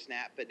 because of your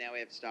snap, but now we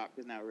have to stop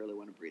because now I really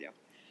want a burrito.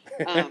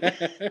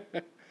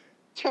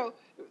 So,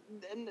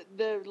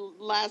 the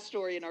last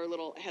story in our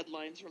little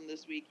headlines from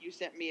this week, you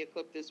sent me a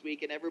clip this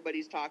week, and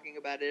everybody's talking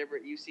about it.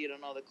 You see it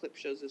on all the clip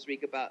shows this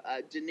week about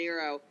De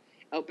Niro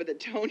up at the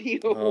Tony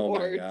Awards. Oh,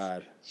 my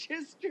God.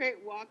 Just straight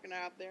walking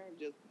out there and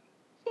just,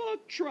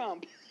 fuck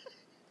Trump.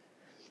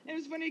 It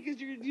was funny because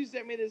you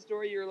sent me this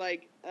story. You're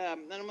like,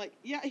 and I'm like,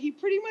 yeah, he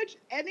pretty much,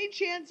 any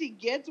chance he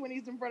gets when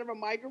he's in front of a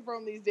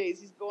microphone these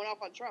days, he's going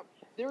off on Trump.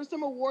 There was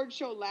some award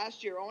show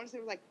last year. I want to say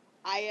it was like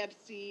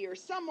IFC or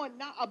someone,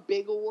 not a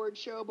big award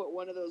show, but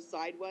one of those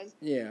side ones.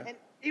 Yeah. And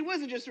he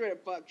wasn't just trying to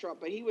fuck Trump,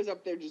 but he was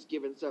up there just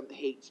giving some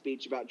hate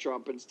speech about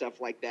Trump and stuff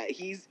like that.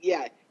 He's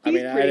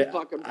pretty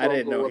fucking vocal. I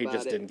didn't know he about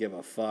just it. didn't give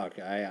a fuck.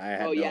 I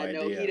had no idea.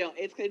 No, he don't.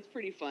 It's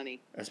pretty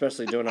funny.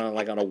 Especially doing it on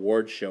like an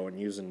award show and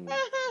using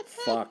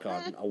fuck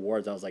on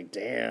awards. I was like,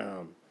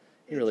 damn,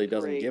 he really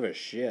doesn't give a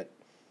shit.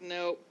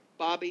 No,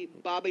 Bobby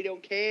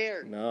don't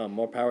care. No,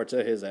 more power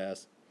to his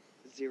ass.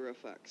 Zero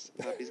fucks.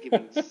 Bobby's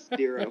giving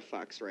 0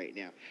 fucks right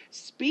now.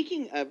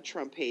 Speaking of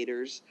Trump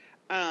haters,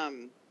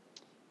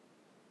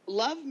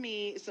 love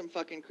me some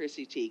fucking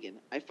Chrissy Teigen.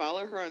 I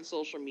follow her on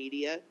social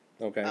media.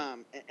 Okay.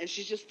 And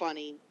she's just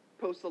funny.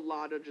 Posts a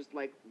lot of just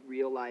like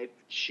real life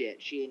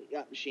shit. She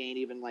ain't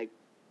even like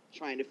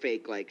trying to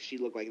fake like she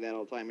looked like that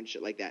all the time and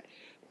shit like that.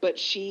 But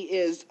she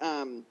is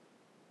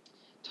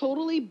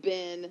totally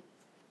been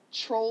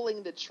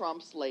trolling the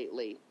Trumps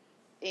lately.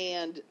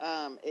 And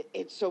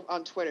it's so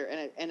on Twitter,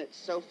 and it's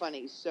so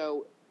funny.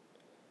 So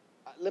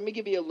let me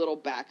give you a little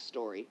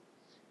backstory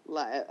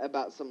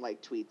about some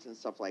like tweets and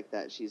stuff like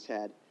that she's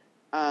had.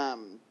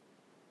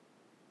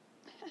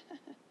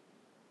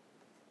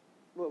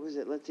 What was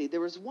it? Let's see. There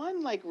was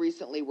one like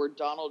recently where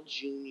Donald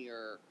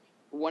Jr.,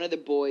 one of the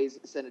boys,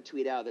 sent a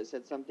tweet out that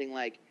said something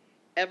like,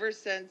 "Ever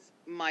since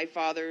my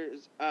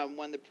father's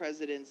won the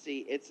presidency,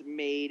 it's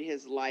made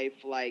his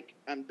life like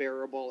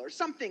unbearable," or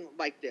something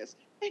like this.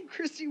 And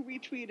Chrissy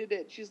retweeted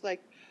it. She's like,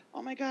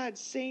 "Oh my God,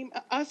 same,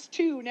 us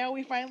too. Now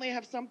we finally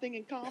have something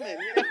in common."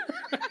 You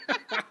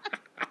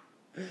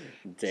know?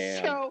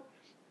 Damn. So,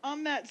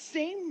 on that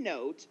same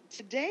note,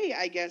 today,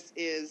 I guess,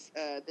 is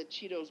the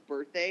Cheeto's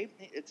birthday.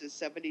 It's his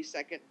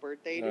 72nd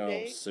birthday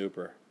today. Oh,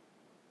 super.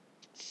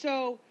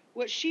 So,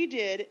 what she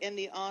did in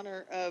the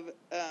honor of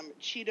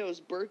Cheeto's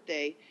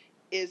birthday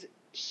is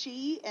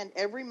she and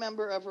every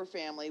member of her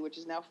family, which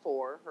is now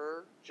 4,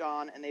 her,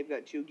 John, and they've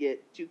got two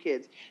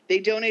kids, they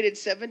donated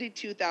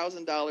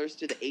 $72,000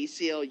 to the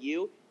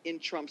ACLU in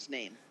Trump's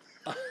name.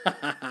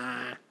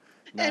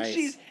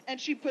 Nice. And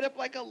she put up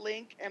like a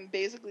link and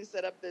basically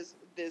set up this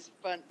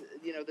fun,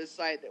 this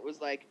site that was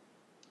like,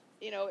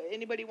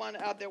 anybody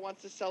out there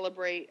wants to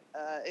celebrate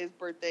his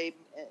birthday,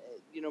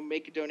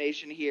 make a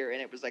donation here.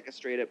 And it was like a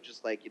straight up,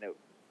 just like,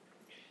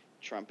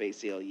 Trump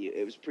ACLU.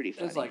 It was pretty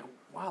funny. It was like,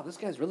 wow, this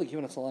guy's really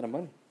giving us a lot of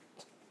money.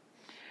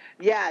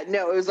 Yeah,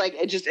 no, it was like,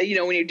 it just,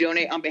 when you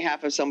donate on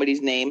behalf of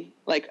somebody's name,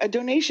 like a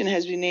donation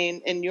has been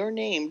named in your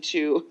name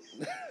to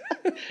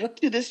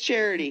to this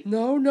charity.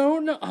 No.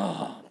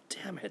 Oh,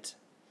 damn it.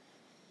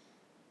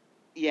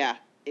 Yeah,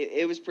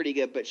 it was pretty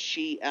good. But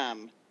she, I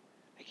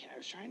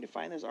was trying to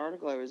find this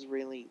article I was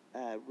really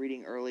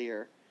reading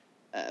earlier,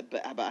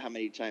 but about how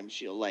many times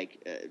she'll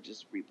like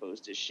just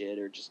repost his shit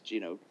or just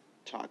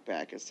talk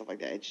back and stuff like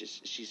that. She's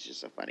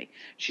just so funny.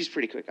 She's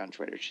pretty quick on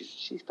Twitter.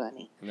 She's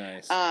funny.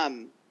 Nice.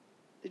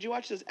 Did you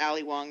watch those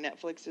Ali Wong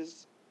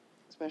Netflix's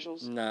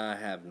specials? No, I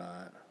have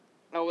not.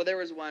 Oh, well, there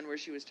was one where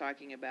she was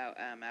talking about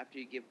after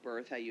you give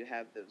birth, how you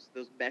have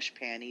those mesh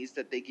panties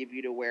that they give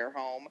you to wear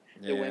home,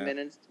 the women,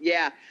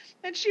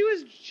 and she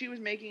was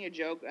making a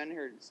joke on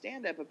her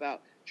stand-up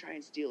about try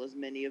and steal as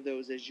many of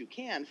those as you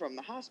can from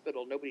the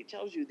hospital. Nobody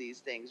tells you these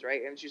things,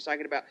 right? And she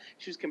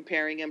was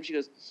comparing them. She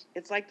goes,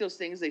 it's like those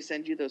things they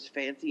send you those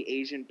fancy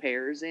Asian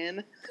pears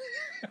in.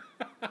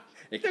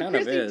 It kind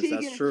of is.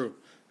 That's true.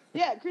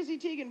 Yeah, Chrissy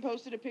Teigen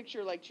posted a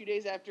picture like 2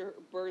 days after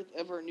birth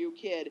of her new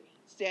kid,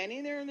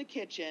 standing there in the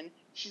kitchen.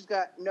 She's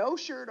got no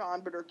shirt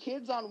on, but her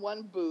kid's on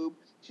one boob.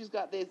 She's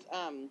got this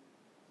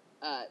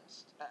a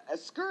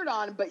skirt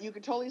on, but you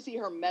could totally see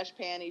her mesh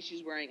panties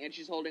she's wearing, and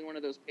she's holding one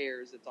of those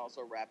pears that's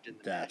also wrapped in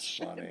the mesh.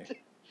 That's funny.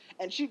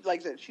 And she,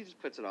 like I said, she just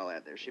puts it all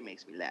out there. She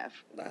makes me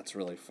laugh. That's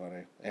really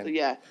funny. And, so,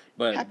 yeah.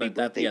 But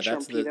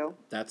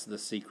that's the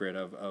secret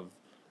of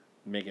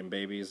making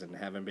babies and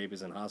having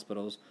babies in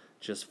hospitals.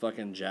 Just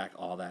fucking jack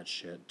all that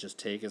shit. Just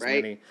take as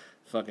many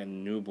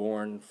fucking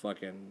newborn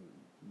fucking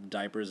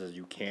diapers as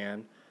you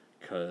can,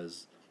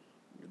 because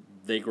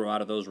they grow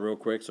out of those real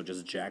quick. So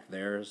just jack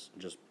theirs.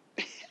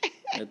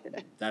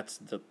 That's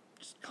the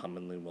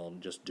commonly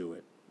just do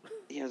it.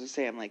 Yeah, I was gonna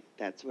say, I'm like,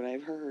 that's what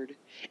I've heard.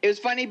 It was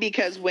funny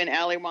because when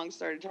Ali Wong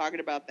started talking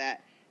about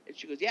that, And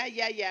she goes,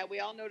 yeah,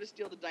 we all know to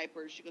steal the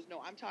diapers. She goes, no,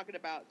 I'm talking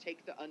about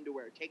take the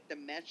underwear. Take the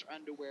mesh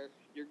underwear.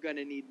 You're going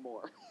to need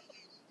more.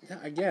 Yeah,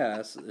 I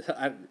guess.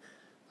 I don't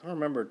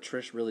remember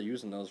Trish really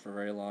using those for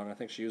very long. I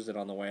think she used it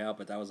on the way out,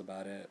 but that was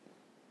about it.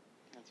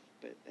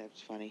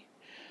 That's funny.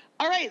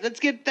 All right, let's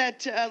get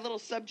that little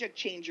subject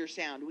changer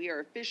sound. We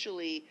are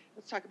officially,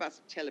 let's talk about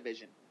some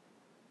television.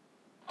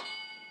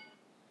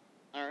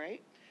 All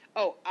right.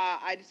 Oh,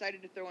 I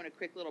decided to throw in a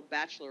quick little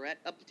Bachelorette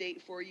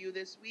update for you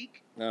this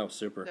week. Oh,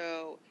 super.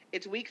 So,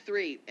 it's week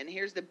 3, and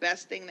here's the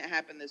best thing that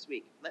happened this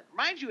week.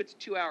 Mind you, it's a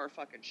 2-hour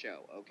fucking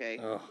show, okay?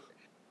 Oh.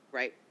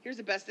 Right? Here's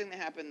the best thing that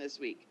happened this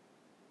week.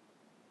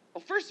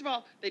 Well, first of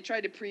all, they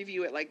tried to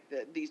preview it like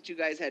these two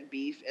guys had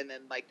beef, and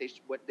then like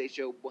they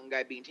show one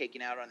guy being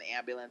taken out on the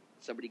ambulance,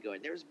 somebody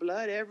going, "There's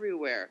blood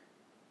everywhere."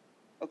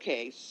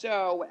 Okay,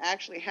 so what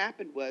actually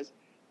happened was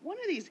one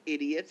of these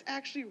idiots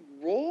actually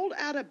rolled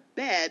out of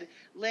bed,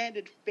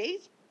 landed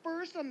face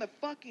first on the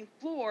fucking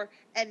floor,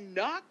 and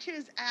knocked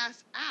his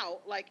ass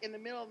out like in the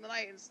middle of the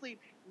night in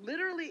sleep.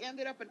 Literally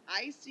ended up in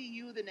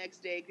ICU the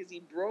next day because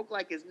he broke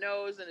like his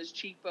nose and his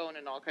cheekbone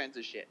and all kinds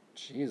of shit.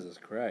 Jesus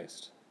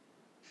Christ.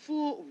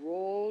 Fool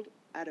rolled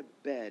out of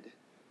bed.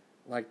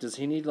 Like, does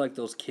he need, like,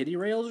 those kiddie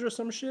rails or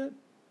some shit?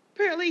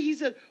 Apparently he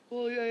said,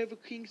 well, yeah, I have a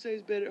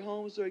king-size bed at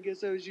home, so I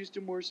guess I was used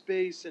to more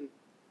space. And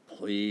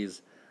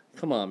please.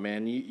 Come on,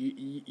 man.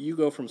 You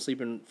go from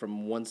sleeping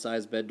from one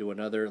size bed to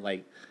another,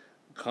 like,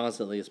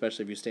 constantly,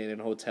 especially if you're staying in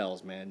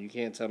hotels, man. You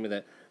can't tell me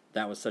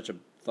that was such a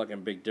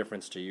fucking big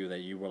difference to you that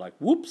you were like,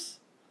 whoops.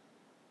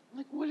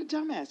 Like, what a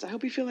dumbass. I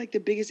hope you feel like the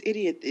biggest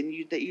idiot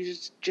that you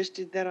just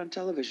did that on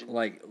television.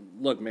 Like,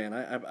 look, man,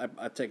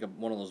 I take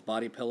one of those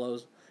body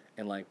pillows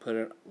and, like, put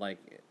it,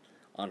 like,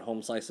 on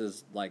Home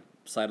Slice's, like,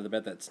 side of the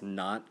bed that's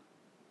not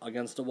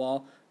against the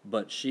wall,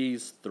 but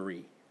she's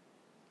 3.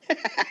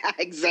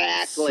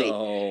 Exactly.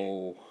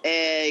 So.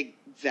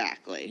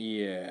 Exactly.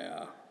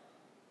 Yeah.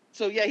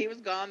 So, yeah, he was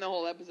gone the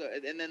whole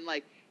episode. And then,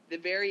 like, the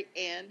very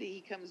end,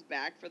 he comes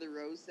back for the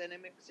rose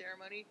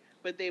ceremony,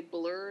 but they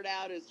blurred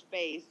out his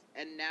face,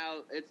 and now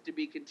it's to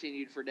be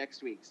continued for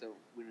next week, so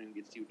we don't even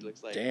get to see what he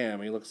looks like.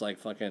 Damn, he looks like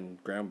fucking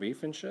ground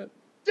beef and shit.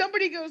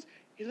 Somebody goes,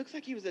 he looks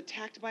like he was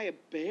attacked by a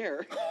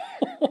bear.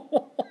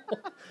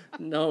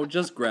 No,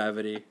 just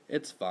gravity.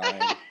 It's fine.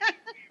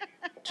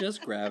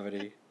 Just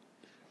gravity.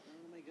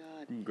 Oh, my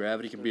God.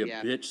 Gravity can be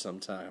a bitch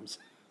sometimes.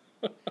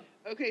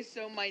 Okay,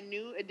 so my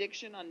new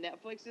addiction on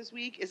Netflix this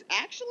week is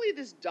actually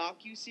this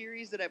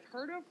docu-series that I've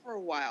heard of for a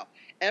while.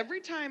 Every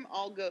time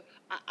I'll go...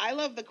 I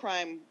love the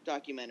crime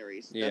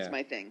documentaries. Yeah. That's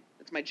my thing.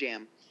 That's my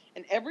jam.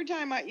 And every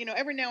time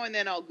every now and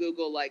then I'll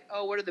Google, like,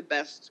 oh, what are the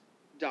best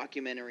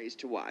documentaries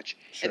to watch?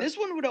 Sure. And this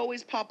one would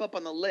always pop up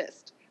on the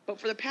list. But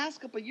for the past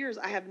couple of years,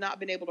 I have not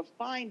been able to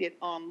find it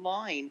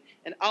online.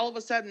 And all of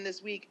a sudden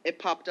this week, it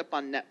popped up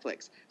on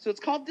Netflix. So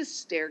it's called The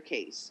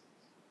Staircase.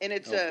 And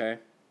it's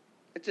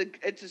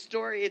It's a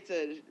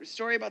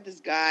story about this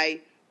guy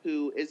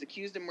who is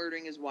accused of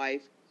murdering his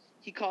wife.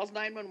 He calls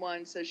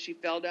 911, says she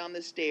fell down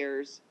the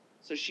stairs,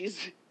 so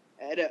she's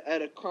at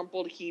a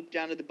crumpled heap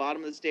down at the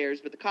bottom of the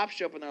stairs. But the cops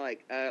show up and they're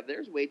like,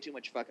 "There's way too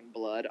much fucking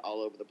blood all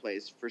over the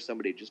place for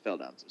somebody who just fell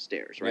down some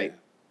stairs, right?" Yeah.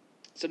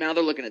 So now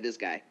they're looking at this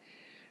guy.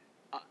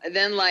 And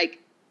then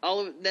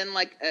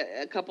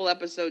a couple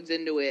episodes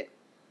into it,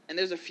 and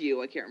there's a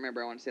few, I can't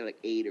remember. I want to say like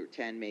 8 or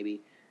 10 maybe.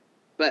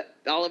 But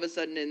all of a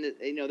sudden,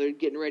 they're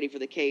getting ready for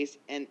the case,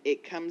 and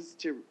it comes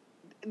to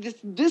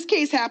this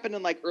case happened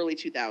in like early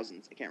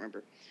 2000s. I can't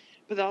remember,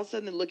 but all of a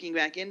sudden, looking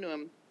back into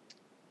him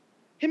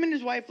and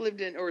his wife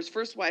his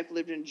first wife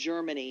lived in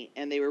Germany,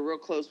 and they were real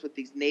close with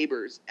these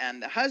neighbors.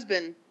 And the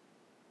husband,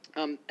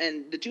 and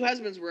the two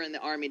husbands were in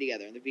the army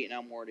together in the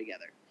Vietnam War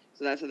together.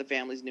 So that's how the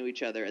families knew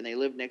each other, and they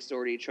lived next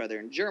door to each other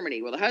in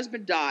Germany. Well, the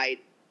husband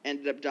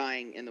ended up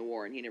dying in the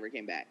war, and he never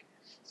came back.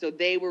 So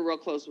they were real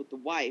close with the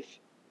wife.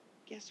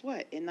 Guess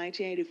what? In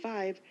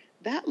 1985,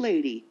 that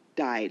lady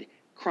died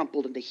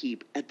crumpled in a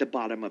heap at the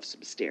bottom of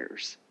some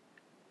stairs.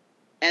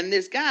 And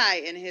this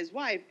guy and his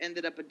wife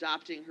ended up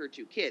adopting her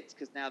 2 kids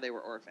because now they were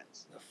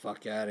orphans. The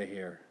fuck out of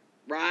here.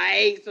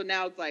 Right? So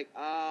now it's like,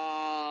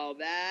 oh,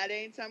 that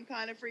ain't some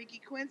kind of freaky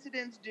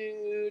coincidence,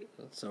 dude.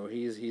 So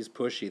he's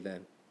pushy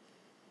then.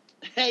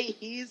 Hey,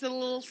 he's a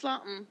little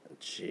something.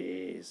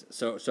 Jeez.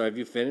 So have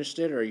you finished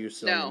it, or are you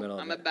still in the middle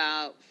of it? No, I'm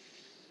about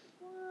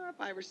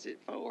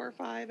 4 or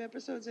 5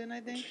 episodes in, I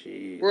think.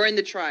 Jeez. We're in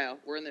the trial.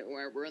 We're in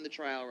the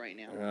trial right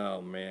now.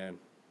 Oh man.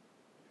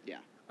 Yeah.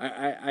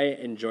 I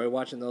enjoy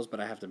watching those, but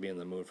I have to be in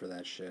the mood for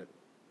that shit.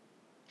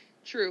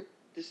 True.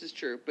 This is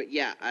true. But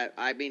yeah,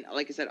 I mean,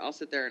 like I said, I'll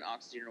sit there in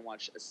Oxygen and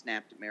watch a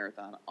Snapped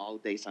marathon all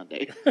day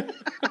Sunday.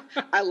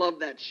 I love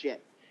that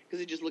shit. Because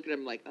you just look at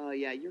him like, oh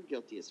yeah, you're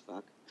guilty as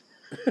fuck.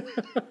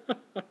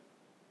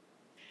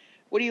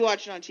 What are you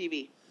watching on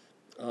TV?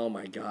 Oh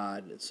my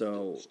God!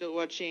 So still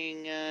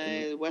watching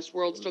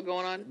Westworld? Still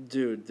going on?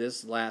 Dude,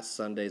 this last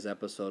Sunday's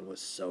episode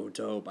was so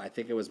dope. I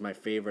think it was my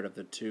favorite of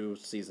the 2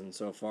 seasons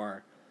so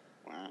far.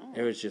 Wow!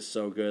 It was just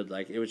so good.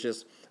 Like it was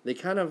just they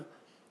kind of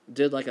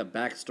did like a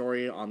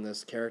backstory on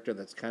this character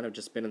that's kind of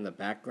just been in the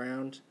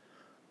background.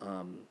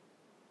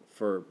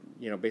 for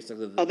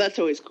basically. Oh, that's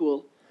always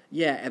cool.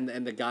 Yeah,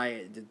 and the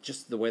guy,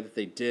 just the way that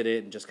they did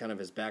it, and just kind of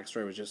his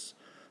backstory was just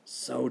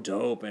so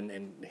dope,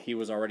 and he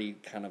was already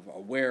kind of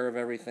aware of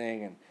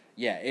everything, and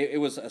yeah,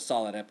 it was a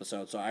solid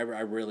episode. So I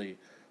really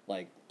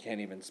can't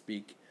even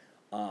speak.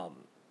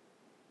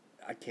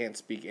 I can't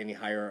speak any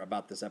higher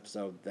about this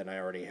episode than I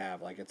already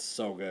have. Like, it's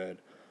so good.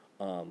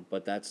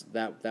 But that's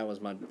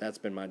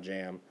been my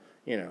jam.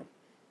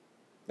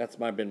 That's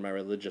been my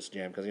religious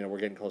jam because we're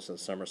getting close to the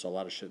summer, so a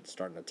lot of shit's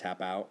starting to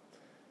tap out.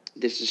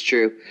 This is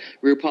true.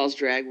 RuPaul's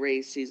Drag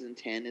Race season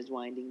 10 is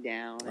winding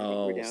down. I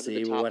think we're down see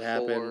to the top what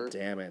happened? 4.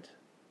 Damn it,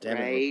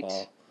 Right?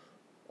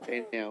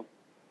 RuPaul.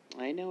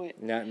 I know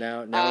it.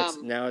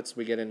 Now it's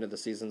we get into the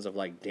seasons of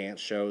like dance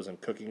shows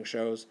and cooking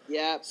shows.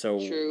 Yeah. So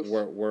true.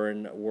 we're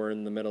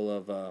in the middle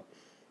of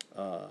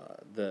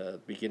the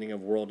beginning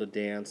of World of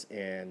Dance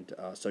and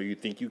So You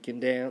Think You Can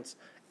Dance,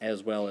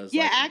 as well as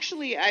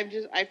actually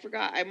I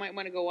forgot. I might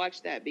want to go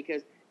watch that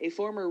because a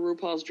former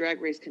RuPaul's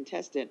Drag Race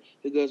contestant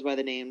who goes by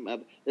the name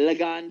of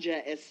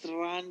Laganja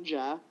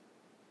Estranja,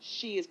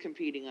 she is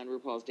competing on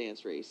RuPaul's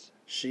Dance Race.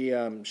 She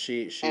as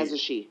a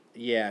she.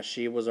 Yeah,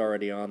 she was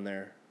already on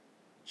there.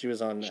 She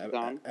was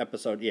on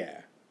episode.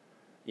 Yeah.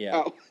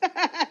 Oh,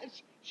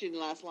 she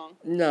didn't last long.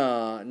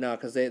 No,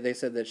 because they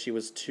said that she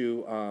was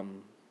too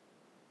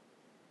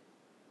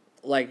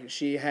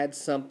she had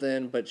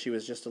something, but she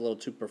was just a little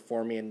too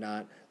performy and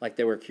not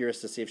they were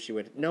curious to see if she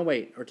would. No,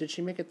 wait, or did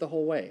she make it the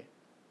whole way?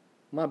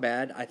 My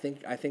bad. I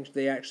think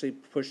they actually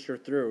pushed her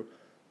through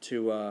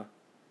to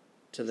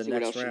the see next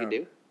what else round. She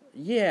could do?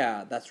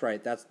 Yeah, that's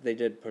right. They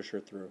did push her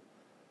through.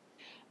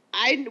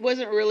 I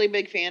wasn't really a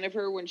big fan of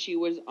her when she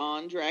was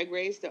on Drag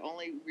Race. The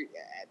only,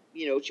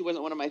 she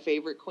wasn't one of my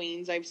favorite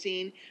queens I've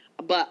seen.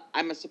 But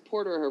I'm a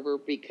supporter of her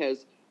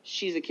because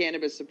she's a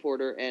cannabis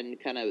supporter and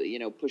kind of,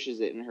 pushes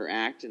it in her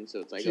act. And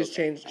so it's like, she's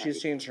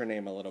changed her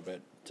name a little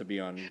bit to be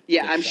on.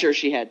 Yeah, I'm sure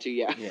she had to.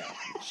 Yeah. Yeah,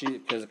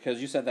 because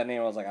you said that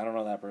name, I was like, I don't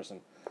know that person.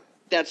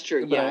 That's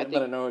true. But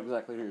I know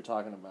exactly who you're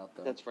talking about,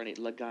 though. That's funny.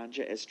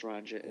 Laganja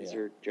Estranja is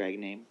her drag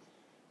name.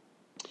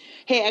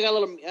 Hey, I got a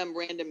little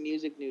random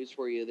music news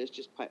for you. This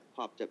just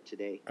popped up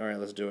today. All right,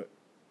 let's do it.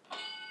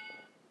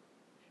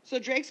 So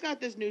Drake's got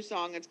this new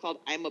song. It's called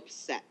I'm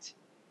Upset.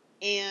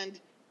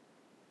 And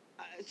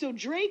so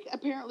Drake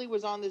apparently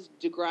was on this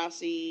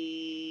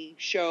Degrassi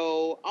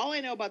show. All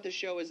I know about the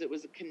show is it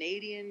was a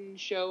Canadian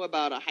show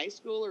about a high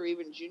school or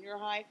even junior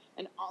high.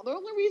 And the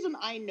only reason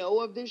I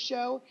know of this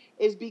show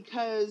is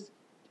because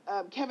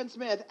Kevin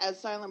Smith, as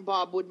Silent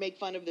Bob, would make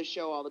fun of the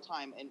show all the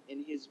time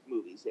in his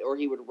movies, or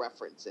he would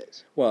reference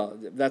it. Well,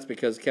 that's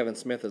because Kevin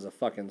Smith is a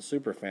fucking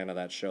super fan of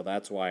that show.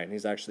 That's why, and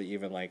he's actually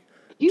even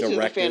he's just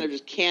a fan of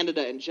just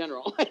Canada in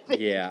general. I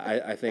think.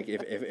 Yeah, I think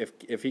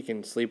if he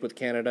can sleep with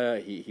Canada,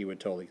 he would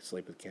totally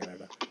sleep with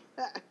Canada.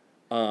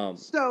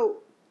 So,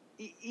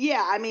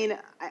 yeah, I mean,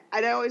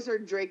 I'd always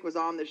heard Drake was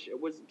on the show,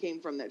 came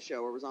from that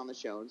show or was on the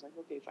show. I was like,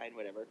 okay, fine,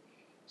 whatever.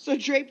 So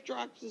Drake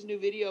dropped his new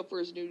video for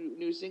his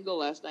new single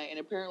last night, and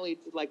apparently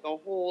it's like a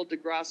whole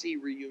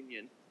Degrassi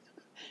reunion.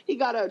 He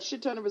got a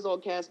shit ton of his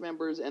old cast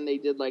members, and they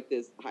did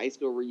this high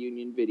school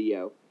reunion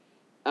video.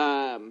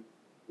 Now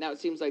it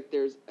seems like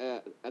there's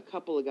a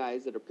couple of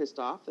guys that are pissed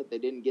off that they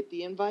didn't get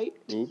the invite.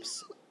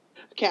 Oops.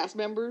 Cast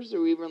members,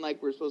 or even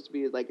were supposed to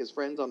be his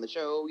friends on the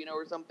show,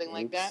 or something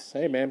like that.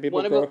 Hey man,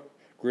 people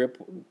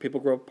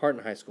grow apart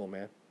in high school,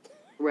 man.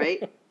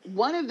 Right.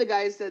 One of the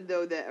guys said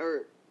though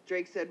or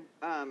Drake said.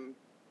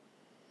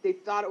 They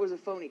thought it was a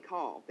phony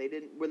call. They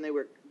didn't when they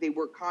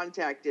were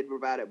contacted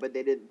about it, but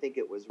they didn't think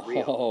it was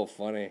real. Oh,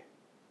 funny! Oops.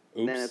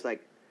 And then it's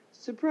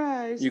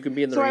surprise. You can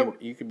be in the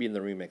you can be in the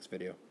remix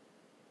video.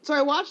 So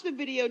I watched the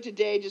video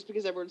today just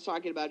because everyone's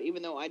talking about it,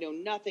 even though I know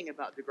nothing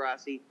about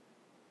Degrassi.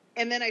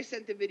 And then I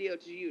sent the video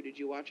to you. Did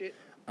you watch it?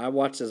 I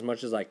watched as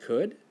much as I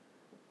could.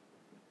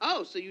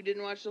 Oh, so you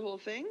didn't watch the whole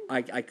thing?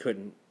 I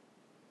couldn't.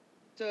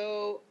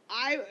 So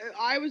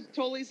I was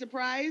totally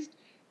surprised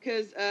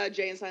because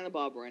Jay and Silent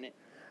Bob were in it.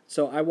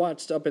 So I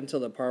watched up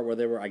until the part where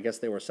they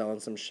were selling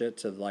some shit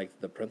to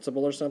the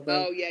principal or something.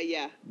 Oh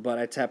yeah. But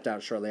I tapped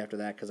out shortly after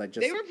that because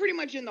they were pretty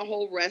much in the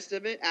whole rest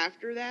of it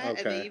after that,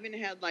 okay. And they even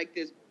had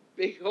this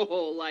big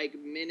whole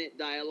minute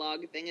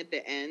dialogue thing at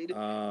the end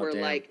where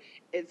damn.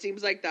 It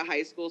seems like the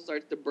high school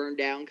starts to burn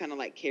down, kind of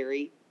like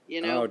Carrie,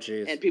 Oh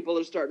jeez. And people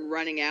are starting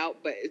running out,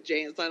 but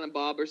Jay and Silent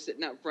Bob are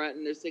sitting up front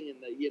and they're singing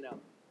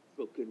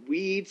smoking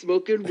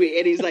weed,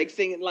 and he's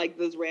singing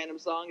this random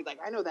song. He's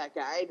I know that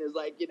guy, and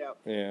it's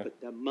yeah.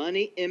 Put the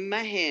money in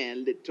my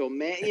hand, little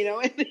man,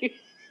 and it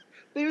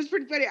was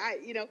pretty funny.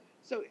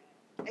 So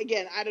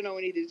again, I don't know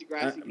any of these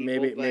Degrassi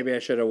people. Maybe I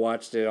should have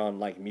watched it on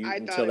mute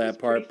until that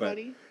part, but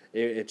funny.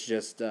 It's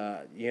just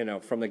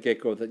from the get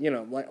go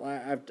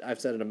that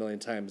I've said it a million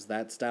times,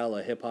 that style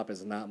of hip hop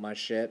is not my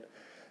shit.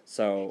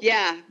 So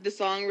yeah, the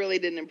song really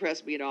didn't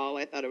impress me at all.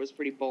 I thought it was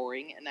pretty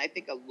boring, and I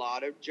think a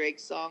lot of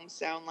Drake's songs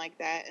sound like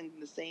that and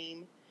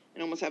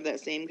almost have that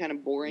same kind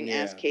of boring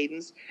ass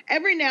cadence.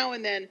 Every now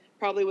and then,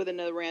 probably with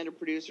another random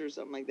producer or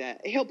something like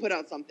that, he'll put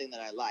out something that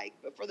I like.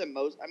 But for the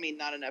most,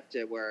 not enough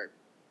to where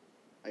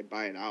I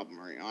buy an album,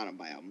 or I don't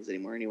buy albums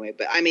anymore anyway.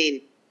 But I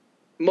mean,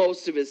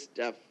 most of his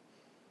stuff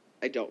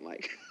I don't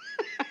like.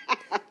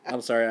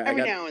 I'm sorry.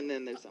 Every now and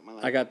then there's something I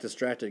like. I got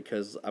distracted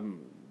because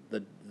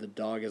the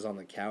dog is on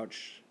the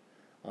couch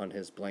on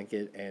his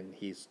blanket, and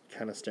he's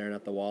kind of staring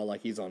at the wall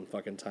like he's on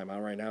fucking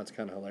timeout right now. It's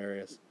kind of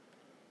hilarious.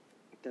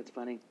 That's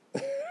funny.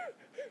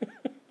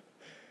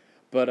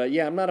 But,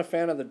 yeah, I'm not a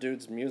fan of the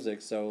dude's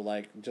music, so,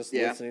 like, just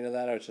listening to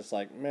that, I was just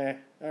like, meh,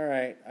 all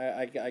right,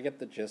 I get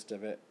the gist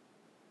of it.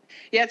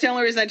 Yeah, it's the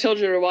only reason I told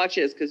you to watch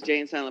it is because Jay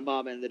and Silent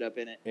Bob ended up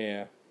in it.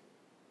 Yeah.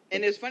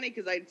 And it's funny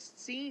because I'd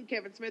seen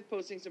Kevin Smith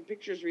posting some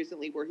pictures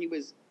recently where he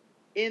was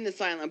in the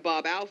Silent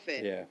Bob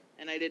outfit. Yeah.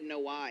 And I didn't know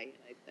why.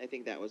 I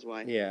think that was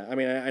why. Yeah, I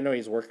mean, I know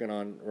he's working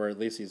on, or at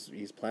least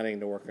he's planning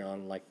to work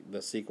on, like,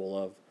 the sequel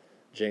of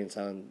Jay and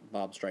Silent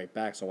Bob Strike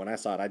Back, so when I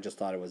saw it, I just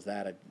thought it was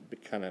that. I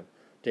kind of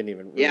didn't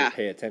even really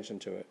pay attention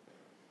to it.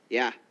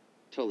 Yeah,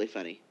 totally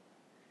funny.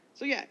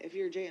 So yeah, if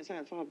you're a Jay and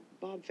Silent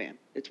Bob fan,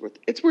 it's worth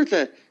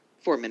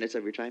 4 minutes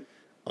of your time.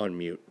 On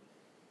mute.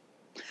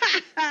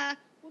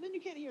 Well, then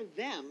you can't hear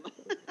them.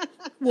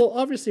 Well,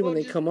 obviously when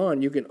they come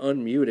on, you can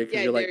unmute it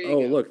because you're like,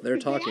 oh, look, they're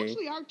talking. They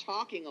actually are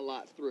talking a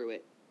lot through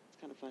it. It's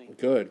kind of funny.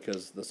 Good,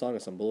 because the song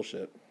is some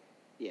bullshit.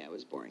 Yeah, it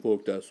was boring.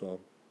 Fuck that song.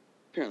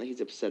 Apparently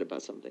he's upset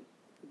about something.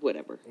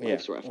 Whatever.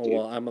 Life's rough, dude.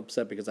 Well, I'm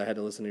upset because I had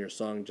to listen to your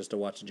song just to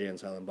watch Jay and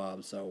Silent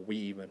Bob, so we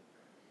even.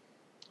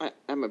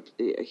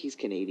 He's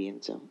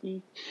Canadian, so.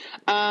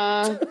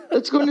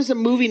 Let's go into some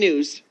movie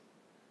news.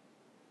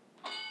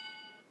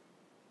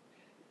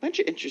 Bunch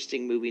of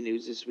interesting movie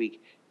news this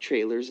week.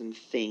 Trailers and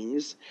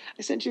things.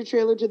 I sent you a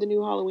trailer to the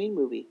new Halloween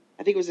movie.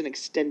 I think it was an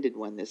extended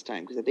one this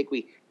time because I think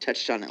we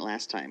touched on it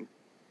last time.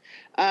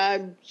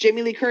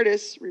 Jamie Lee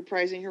Curtis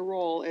reprising her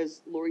role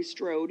as Laurie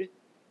Strode.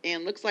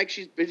 And looks like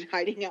she's been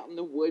hiding out in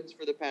the woods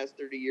for the past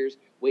 30 years,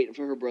 waiting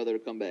for her brother to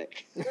come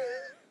back.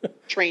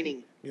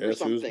 Training or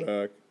something. Who's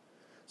back?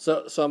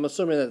 So I'm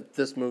assuming that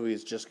this movie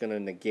is just going to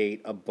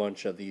negate a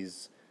bunch of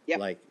these,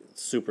 like,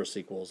 super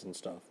sequels and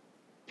stuff.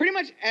 Pretty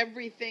much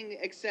everything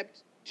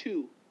except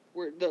 2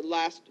 were the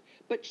last.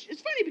 But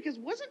it's funny because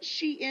wasn't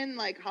she in,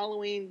 like,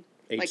 Halloween,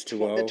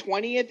 H2O? Like, the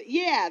 20th?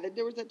 Yeah,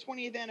 there was a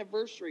 20th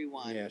anniversary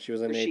one. Yeah, she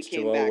was in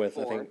H2O with,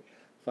 I think,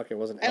 fucking,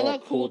 wasn't LL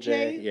Cool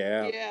J?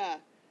 Yeah. Yeah.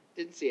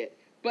 Didn't see it.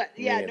 But,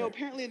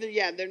 apparently they're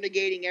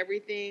negating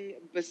everything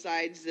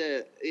besides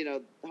the,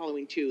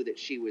 Halloween 2 that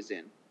she was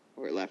in,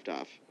 or it left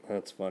off.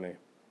 That's funny.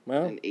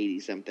 Well. An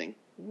 80-something.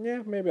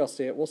 Yeah, maybe I'll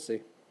see it. We'll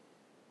see.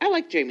 I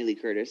like Jamie Lee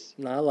Curtis.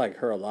 No, I like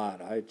her a lot.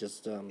 I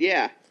just,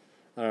 yeah.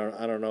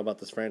 I don't know about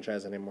this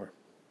franchise anymore.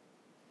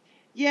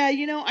 Yeah,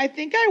 I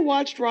think I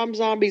watched Rob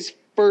Zombie's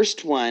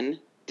first one.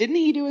 Didn't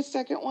he do a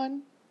second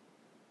one?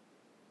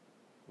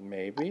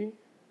 Maybe.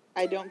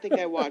 I don't think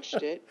I watched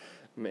it.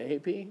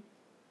 Maybe.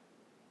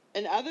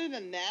 And other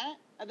than that,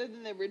 other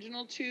than the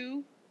original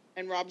 2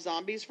 and Rob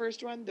Zombie's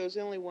first one, those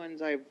are the only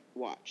ones I've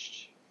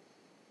watched.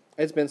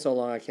 It's been so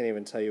long I can't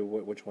even tell you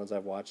which ones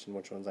I've watched and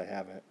which ones I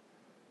haven't.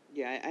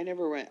 Yeah, I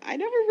never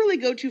really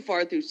go too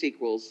far through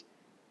sequels.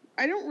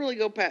 I don't really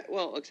go past,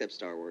 except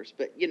Star Wars.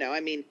 But,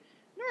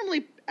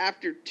 normally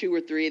after 2 or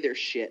 3, they're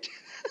shit.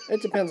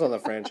 It depends on the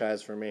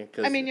franchise for me.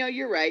 I mean,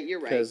 you're right.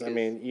 Because,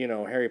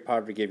 Harry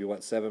Potter gave you,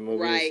 7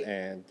 movies? Right.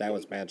 And that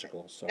was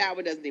magical. So that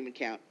one doesn't even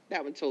count.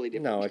 That one's totally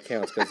different. No, it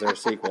counts because they're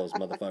sequels,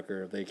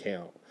 motherfucker. They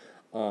count.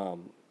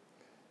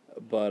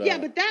 But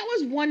that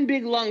was one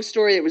big, long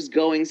story that was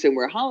going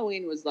somewhere.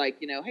 Halloween was like,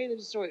 hey,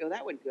 there's a story. Oh,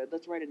 that went good.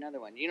 Let's write another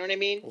one. You know what I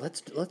mean?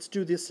 Let's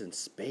do this in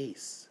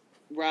space.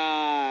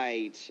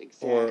 Right.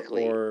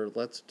 Exactly. Or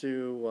let's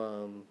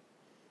do,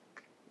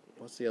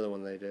 what's the other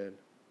one they did?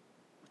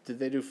 Did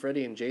they do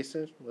Freddy and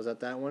Jason? Was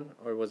that one?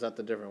 Or was that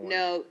the different one?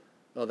 No.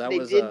 Oh, they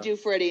did do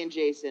Freddy and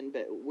Jason,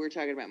 but we're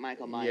talking about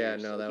Michael Myers. Yeah,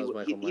 no, that was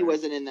Michael Myers. He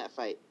wasn't in that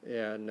fight.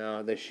 Yeah,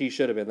 no, he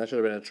should have been. That should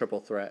have been a triple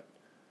threat.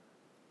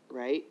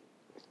 Right?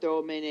 Throw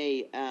him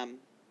in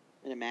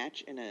a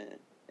match, in a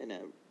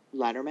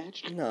ladder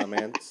match. No,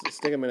 man,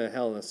 stick him in a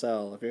Hell in a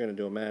Cell if you're gonna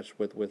do a match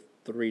with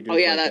 3 dudes. Oh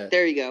yeah, like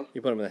there you go.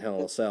 You put him in a Hell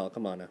in a Cell.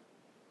 Come on now.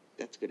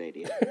 That's a good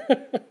idea.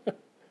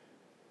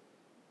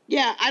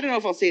 Yeah, I don't know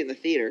if I'll see it in the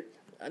theater.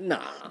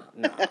 Nah,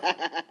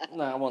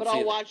 I won't. But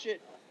I'll watch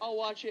it. I'll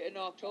watch it in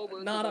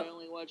October. I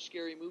only watch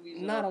scary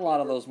movies. Not a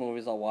lot of those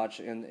movies I'll watch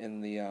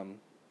in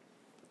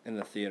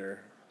the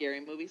theater.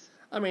 Scary movies.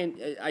 I mean,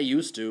 I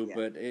used to,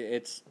 but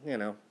it's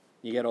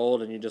you get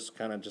old and you just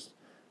kind of just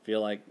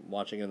feel like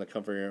watching in the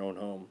comfort of your own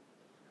home.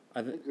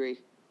 Agree.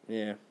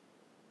 Yeah.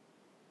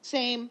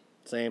 Same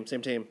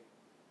team.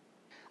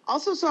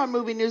 Also saw in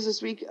movie news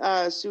this week,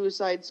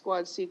 Suicide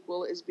Squad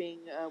sequel is being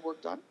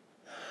worked on.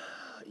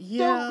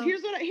 Yeah. So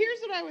here's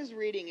what I was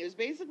reading. It was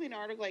basically an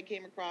article I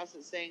came across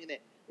that's saying that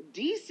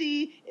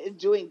DC is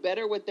doing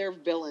better with their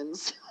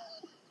villains,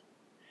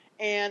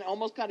 and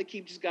almost kind of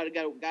got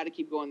to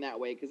keep going that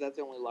way because that's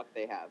the only luck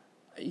they have.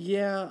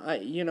 Yeah,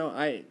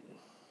 I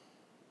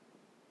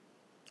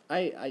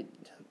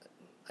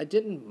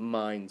didn't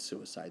mind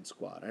Suicide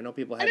Squad. I know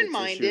people had. I didn't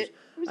mind it.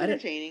 It was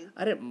entertaining.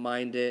 I didn't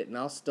mind it, and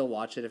I'll still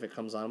watch it if it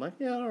comes on. I'm like,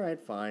 yeah, all right,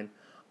 fine.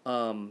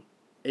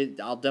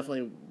 I'll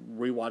definitely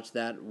rewatch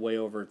that way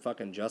over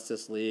fucking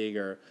Justice League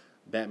or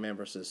Batman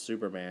versus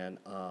Superman.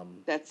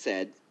 That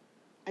said,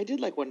 I did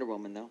like Wonder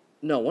Woman though.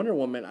 No, Wonder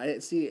Woman. I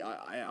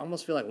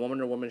almost feel like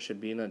Wonder Woman should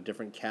be in a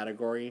different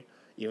category,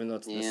 even though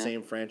it's the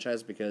same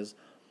franchise, because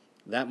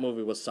that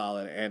movie was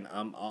solid, and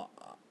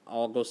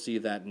I'll go see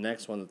that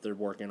next one that they're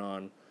working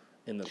on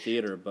in the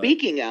theater. But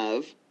speaking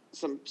of,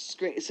 some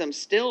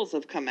stills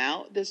have come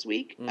out this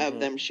week of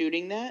them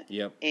shooting that.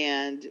 Yep.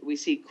 And we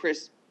see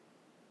Chris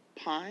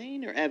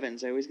Pine or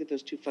Evans. I always get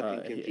those two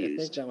fucking confused.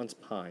 I think that one's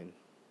Pine.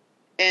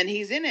 And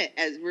he's in it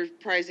as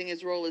reprising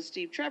his role as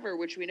Steve Trevor,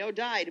 which we know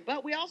died,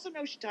 but we also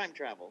know she time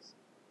travels,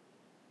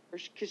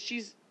 because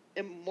she's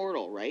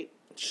immortal, right?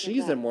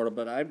 She's immortal,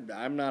 but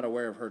I'm not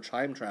aware of her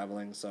time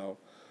traveling. So,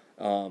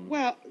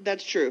 well,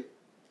 that's true,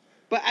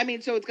 but I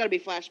mean, so it's got to be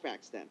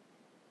flashbacks then.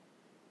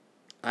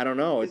 I don't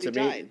know. It's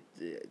died,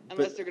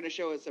 unless they're going to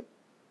show us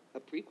a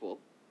prequel.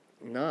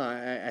 No,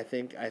 I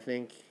think.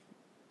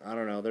 I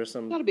don't know. There's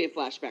some. It's got to be a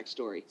flashback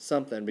story.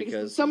 Something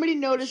because somebody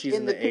noticed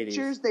in the 80s.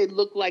 pictures they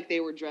looked like they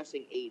were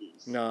dressing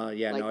 80s. No,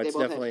 yeah, like no, it's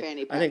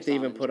definitely. I think they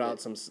even put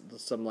out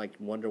some like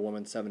Wonder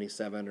Woman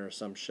 77 or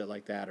some shit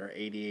like that, or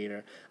 88,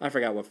 or I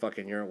forgot what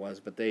fucking year it was,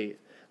 but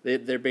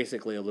they're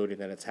basically alluding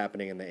that it's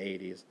happening in the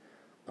 80s.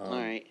 All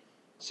right,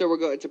 so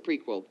it's a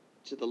prequel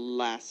to the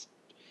last.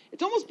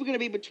 It's almost going to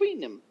be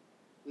between them.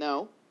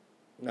 No,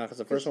 because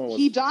the first one was.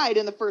 He died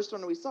in the first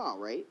one we saw,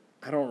 right?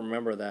 I don't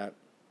remember that.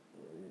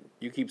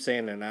 You keep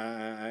saying it, and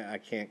I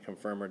can't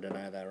confirm or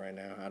deny that right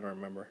now. I don't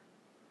remember.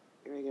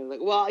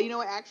 Well, you know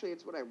what? Actually,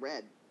 it's what I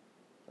read.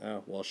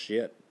 Oh, well,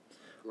 shit.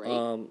 Right.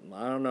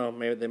 I don't know.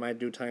 Maybe they might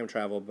do time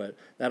travel, but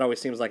that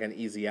always seems like an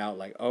easy out.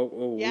 Like,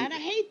 Yeah, and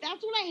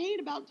that's what I hate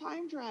about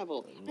time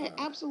travel. No. I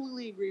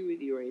absolutely agree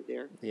with you right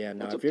there. Yeah,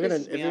 no. If you're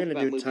gonna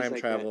do time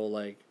travel,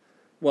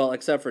 well,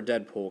 except for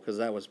Deadpool, because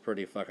that was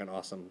pretty fucking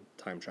awesome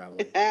time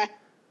traveling.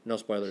 No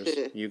spoilers.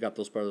 You got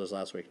those spoilers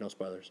last week. No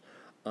spoilers.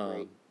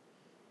 Right.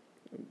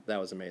 That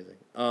was amazing.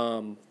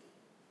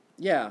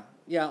 Yeah.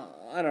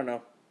 I don't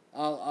know.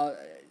 I'll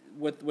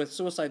with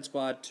Suicide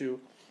Squad 2,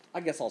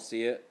 I guess I'll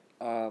see it.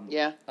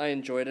 Yeah. I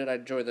enjoyed it. I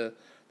enjoy the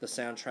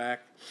soundtrack.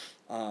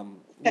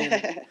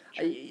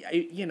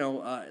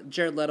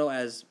 Jared Leto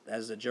as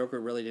a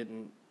Joker really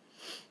didn't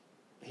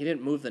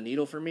move the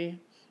needle for me.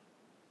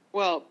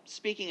 Well,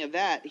 speaking of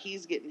that,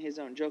 he's getting his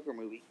own Joker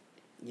movie.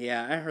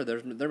 Yeah, I heard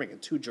they're making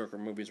 2 Joker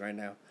movies right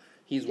now.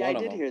 He's one of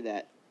them. Yeah, I did hear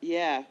that.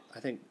 Yeah. I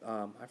think,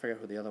 I forget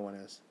who the other one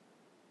is.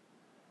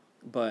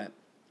 But,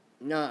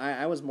 no,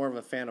 I was more of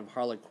a fan of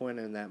Harley Quinn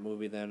in that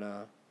movie than...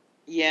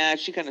 yeah,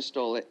 she kind of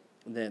stole it.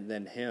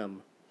 Than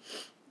him.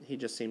 He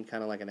just seemed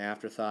kind of like an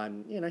afterthought,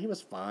 and, he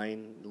was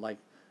fine. Like,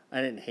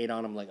 I didn't hate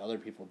on him like other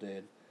people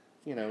did.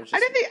 Just,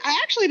 I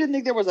actually didn't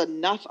think there was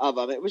enough of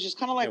him. It was just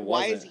kind of like,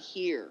 why is he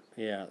here?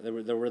 Yeah, there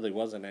really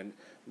wasn't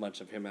much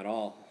of him at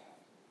all.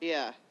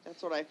 Yeah,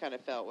 that's what I kind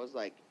of felt, was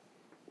like,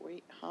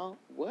 wait, huh?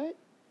 What?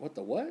 What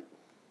the what?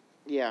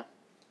 Yeah.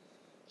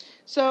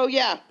 So,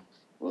 yeah,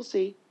 we'll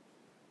see.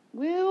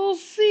 We'll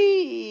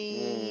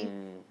see.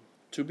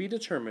 To be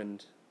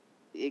determined.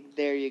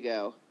 There you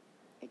go.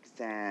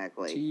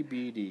 Exactly.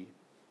 TBD.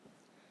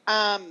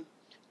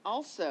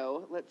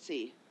 Also, let's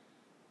see.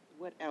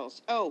 What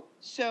else? Oh,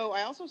 so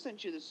I also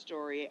sent you the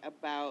story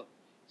about...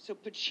 So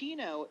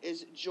Pacino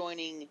is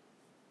joining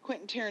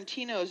Quentin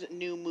Tarantino's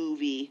new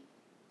movie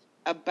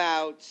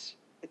about...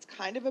 It's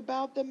kind of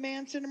about the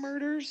Manson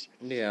murders.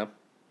 Yeah.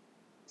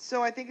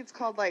 So I think it's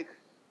called, like,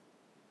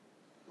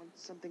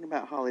 something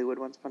about Hollywood,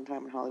 Once Upon a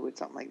Time in Hollywood,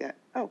 something like that.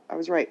 Oh, I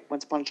was right.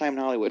 Once Upon a Time in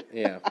Hollywood.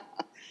 Yeah.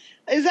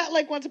 Is that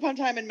like Once Upon a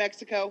Time in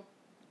Mexico?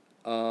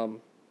 Isn't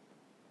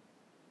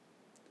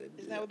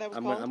that what that was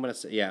called? I'm going to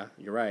say, yeah,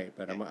 you're right,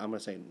 but okay. I'm going to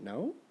say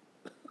no.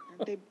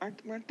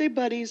 Aren't they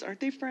buddies? Aren't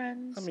they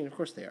friends? I mean, of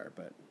course they are,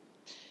 but...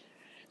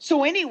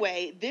 So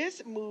anyway,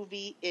 this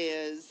movie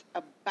is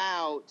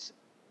about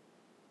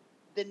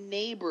the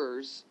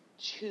neighbors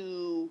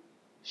to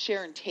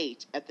Sharon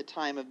Tate at the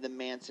time of the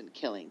Manson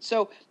killing.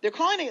 So they're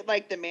calling it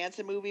like the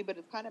Manson movie, but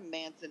it's kind of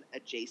Manson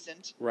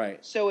adjacent.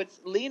 Right. So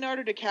it's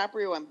Leonardo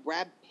DiCaprio and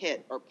Brad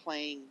Pitt are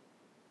playing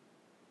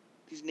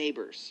these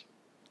neighbors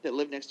that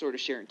live next door to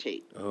Sharon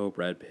Tate. Oh,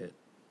 Brad Pitt.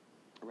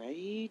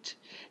 Right?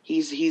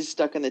 He's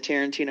stuck in the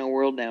Tarantino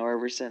world now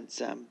ever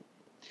since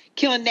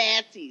killing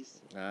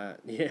Nazis.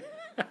 Yeah.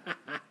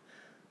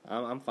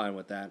 I'm fine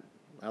with that.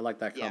 I like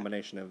that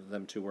combination of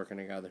them two working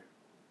together.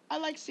 I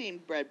like seeing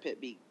Brad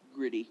Pitt be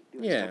gritty,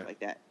 doing stuff like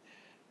that.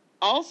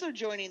 Also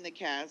joining the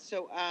cast,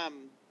 so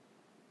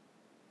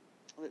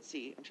let's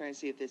see. I'm trying to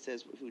see if this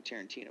says who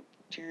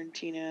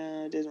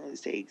Tarantino doesn't really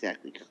say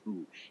exactly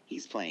who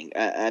he's playing.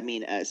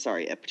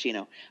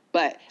 Pacino.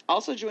 But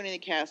also joining the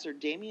cast are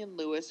Damian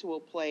Lewis, who will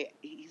play.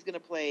 He's going to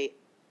play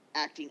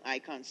acting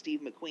icon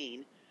Steve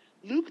McQueen.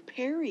 Luke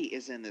Perry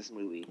is in this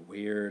movie.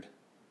 Weird.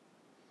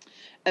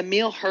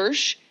 Emile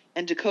Hirsch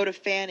and Dakota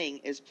Fanning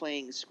is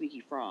playing Squeaky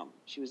Fromm.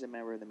 She was a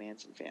member of the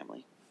Manson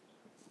family.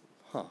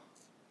 Huh.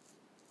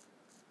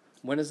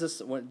 When is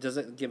this? Does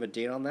it give a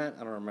date on that?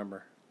 I don't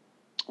remember.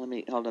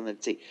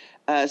 Let's see.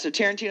 So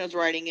Tarantino's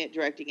writing it,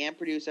 directing, and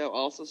producing,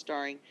 also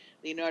starring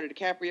Leonardo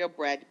DiCaprio,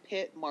 Brad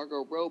Pitt,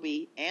 Margot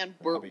Robbie, and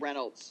Burt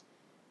Reynolds.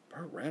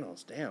 Burt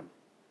Reynolds, damn.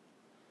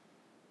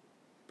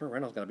 Burt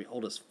Reynolds got to be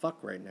old as fuck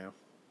right now.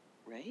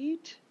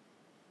 Right?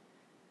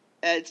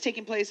 It's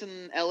taking place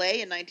in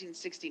L.A. in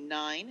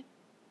 1969.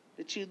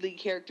 The two lead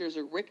characters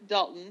are Rick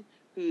Dalton,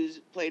 who's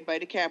played by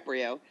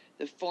DiCaprio,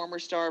 the former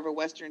star of a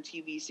Western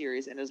TV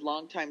series, and his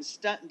longtime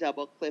stunt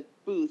double, Cliff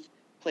Booth,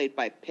 played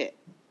by Pitt.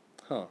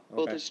 Huh, okay.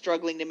 Both are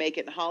struggling to make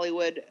it in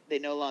Hollywood. They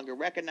no longer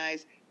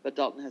recognize, but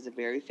Dalton has a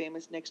very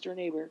famous next-door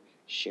neighbor,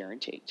 Sharon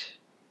Tate.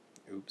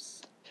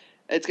 Oops.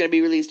 It's going to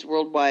be released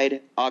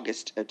worldwide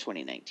August of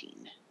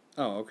 2019.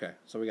 Oh, okay.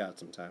 So we got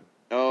some time.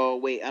 Oh,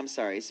 wait, I'm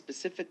sorry.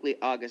 Specifically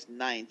August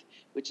 9th,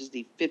 which is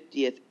the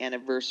 50th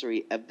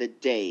anniversary of the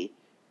day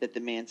that the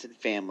Manson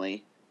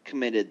family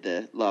committed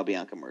the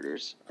LaBianca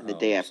murders, and the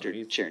day after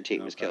Sharon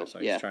Tate was killed. So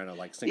he's trying to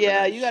synchronize.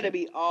 Yeah, you got to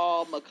be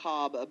all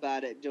macabre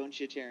about it, don't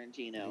you,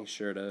 Tarantino? He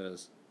sure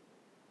does.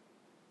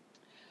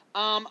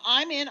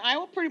 I'm in. I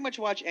will pretty much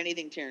watch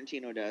anything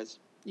Tarantino does.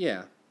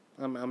 Yeah,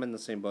 I'm in the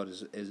same boat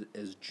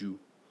as Jew.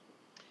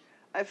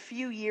 A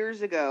few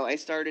years ago, I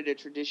started a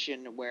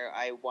tradition where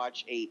I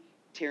watch I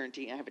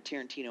have a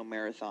Tarantino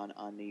marathon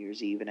on New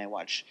Year's Eve, and I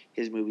watch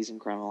his movies in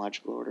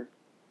chronological order.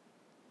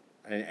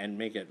 And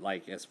make it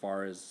as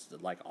far as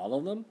all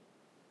of them?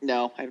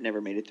 No, I've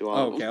never made it through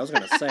all of them. Okay, I was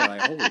gonna say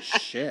holy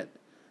shit,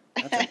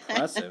 that's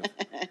impressive.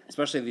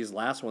 Especially these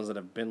last ones that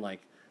have been 3-hour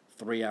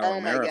marathons.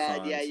 Oh my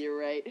god, yeah, you're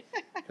right.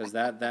 Because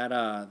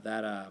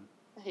that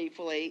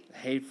Hateful Eight.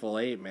 Hateful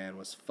Eight, man,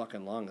 was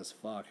fucking long as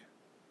fuck.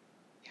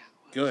 Yeah,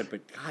 good,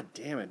 but god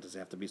damn it, does it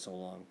have to be so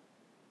long?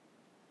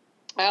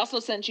 I also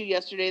sent you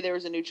yesterday. There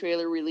was a new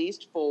trailer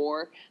released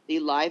for the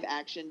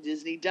live-action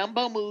Disney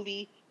Dumbo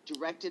movie,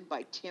 directed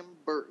by Tim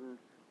Burton.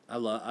 I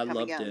loved it.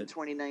 Coming out in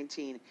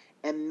 2019,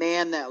 and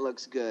man, that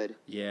looks good.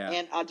 Yeah.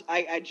 And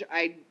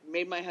I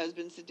made my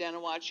husband sit down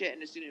and watch it,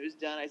 and as soon as it was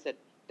done, I said,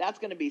 "That's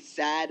going to be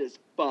sad as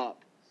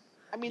fuck."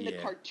 I mean, the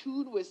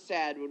cartoon was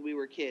sad when we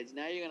were kids.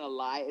 Now you're gonna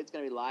lie. It's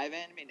gonna be live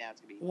anime. Now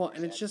it's gonna be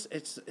and sad.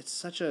 it's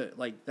such a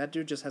that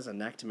dude just has a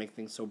knack to make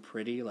things so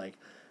pretty.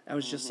 I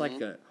was just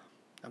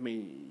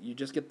you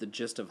just get the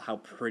gist of how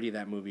pretty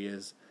that movie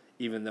is,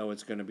 even though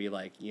it's gonna be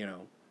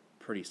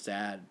pretty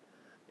sad.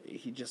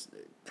 He just,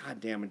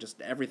 goddamn, and just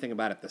everything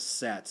about it, the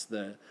sets,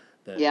 the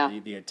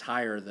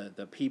attire,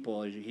 the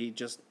people. He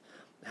just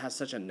has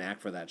such a knack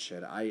for that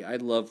shit. I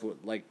love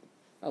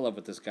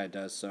what this guy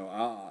does. So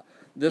I'll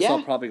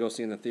probably go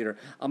see in the theater.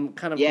 I'm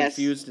kind of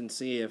confused and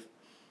see if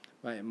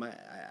I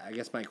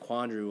guess my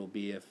quandary will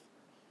be if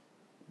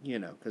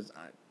because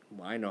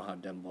I know how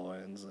Dumbo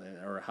ends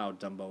or how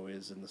Dumbo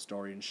is in the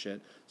story and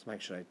shit. So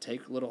should I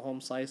take Little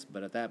Home Slice?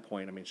 But at that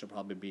point, she'll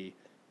probably be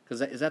because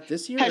is that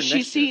this year? Has or she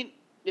next seen? Year?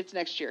 It's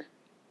next year.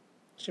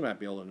 She might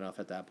be old enough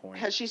at that point.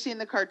 Has she seen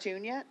the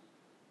cartoon yet?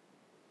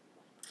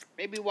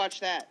 Maybe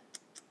watch that.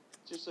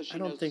 Just so she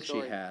knows the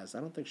story. I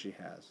don't think she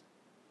has.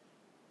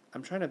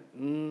 I'm trying to...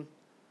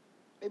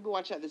 Maybe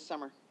watch that this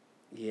summer.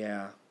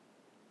 Yeah.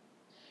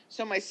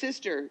 So my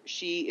sister,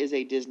 she is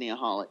a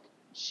Disney-aholic.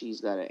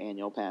 She's got an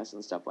annual pass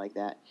and stuff like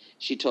that.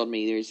 She told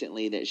me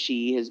recently that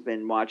she has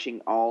been watching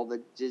all the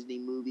Disney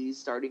movies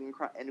starting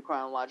in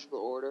chronological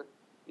order.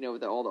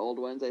 With all the old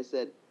ones. I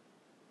said...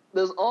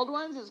 Those old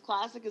ones, as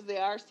classic as they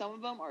are, some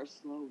of them are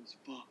slow as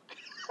fuck.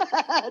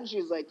 And she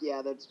was like,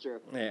 "Yeah, that's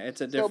true." Yeah, it's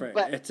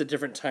a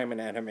different time in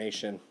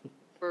animation.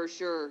 For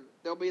sure,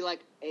 there'll be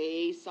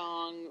a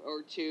song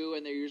or two,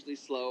 and they're usually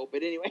slow.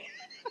 But anyway,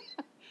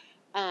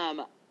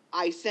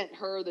 I sent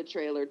her the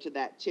trailer to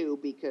that too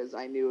because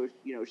I knew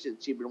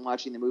she'd been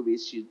watching the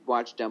movies. She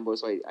watched Dumbo,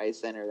 so I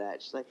sent her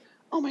that. She's like,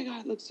 "Oh my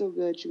god, it looks so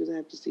good." She goes, "I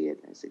have to see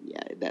it." And I said,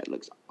 "Yeah, that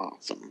looks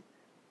awesome."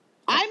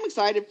 I'm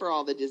excited for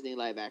all the Disney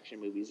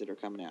live-action movies that are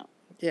coming out.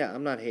 Yeah,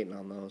 I'm not hating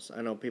on those.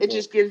 I know people... It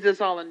just gives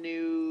us all a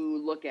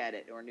new look at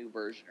it, or a new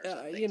version or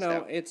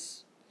something.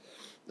 It's...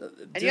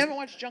 And you haven't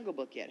watched Jungle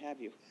Book yet, have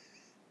you?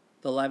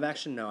 The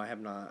live-action? No, I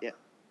have not. Yeah,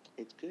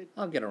 it's good.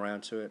 I'll get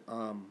around to it.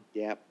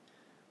 Yep.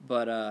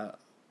 But,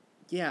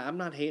 I'm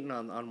not hating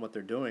on what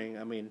they're doing.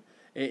 I mean,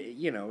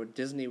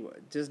 Disney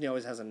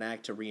always has a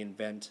knack to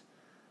reinvent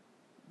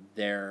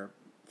their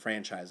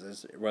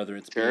franchises, whether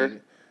it's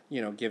being,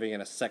 giving it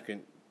a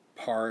second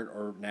part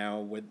or now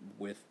with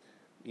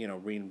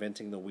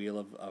reinventing the wheel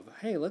of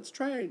hey, let's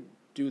try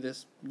do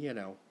this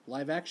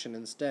live action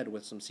instead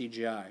with some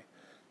CGI.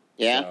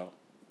 Yeah, so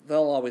they'll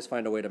always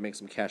find a way to make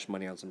some cash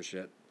money on some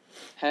shit.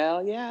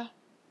 Hell yeah,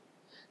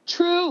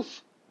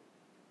 truth.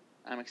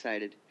 I'm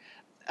excited.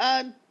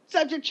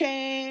 Subject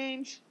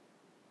change.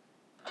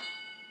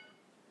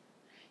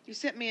 You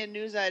sent me a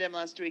news item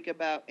last week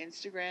about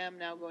Instagram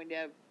now going to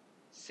have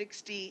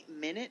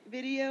 60-minute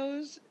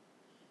videos.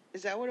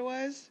 Is that what it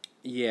was?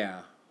 Yeah.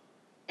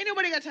 Ain't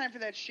nobody got time for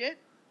that shit.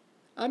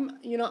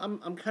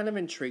 I'm kind of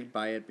intrigued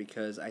by it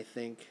because I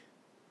think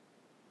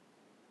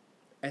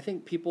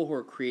people who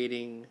are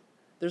creating,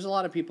 there's a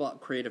lot of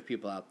creative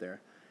people out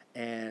there,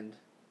 and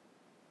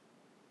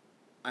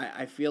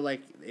I feel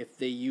like if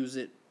they use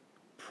it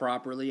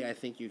properly, I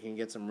think you can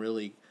get some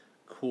really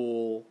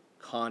cool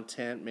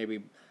content.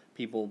 Maybe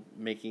people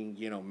making,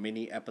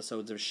 mini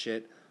episodes of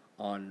shit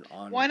on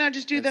Why not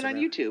just do Instagram. that on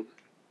YouTube?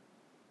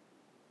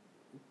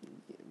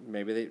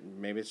 Maybe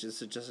it's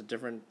just a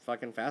different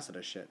fucking facet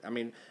of shit. I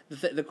mean,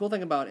 the cool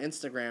thing about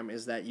Instagram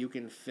is that you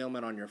can film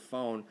it on your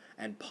phone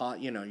and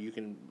you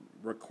can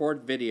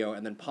record video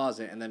and then pause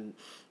it and then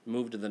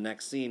move to the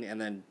next scene and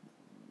then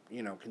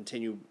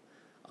continue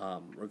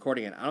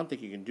recording it. I don't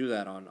think you can do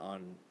that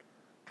on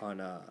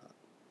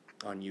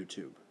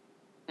YouTube.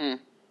 Mm.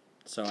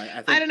 So I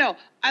think, I don't know.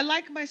 I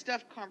like my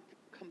stuff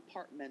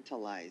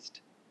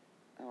compartmentalized.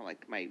 I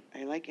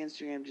like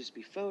Instagram just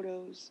be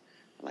photos.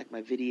 I like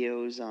my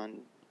videos on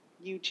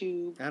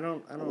YouTube. I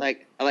don't I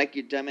like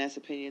your dumbass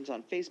opinions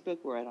on Facebook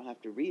where I don't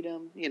have to read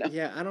them.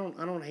 Yeah, I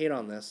don't hate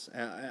on this.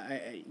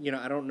 I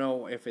don't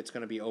know if it's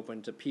going to be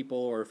open to people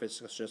or if it's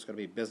just going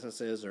to be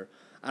businesses or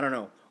I don't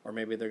know, or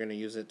maybe they're going to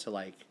use it to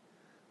like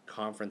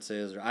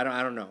conferences or I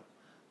don't know.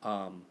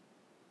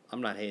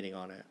 I'm not hating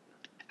on it.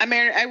 I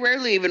mean, I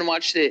rarely even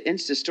watch the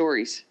Insta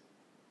stories.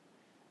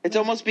 It's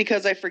almost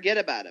because I forget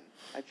about them.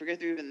 I forget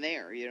they're even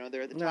there.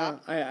 They're at the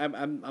top. No,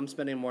 I'm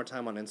spending more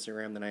time on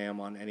Instagram than I am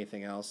on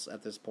anything else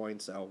at this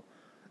point. So,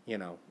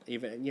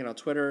 even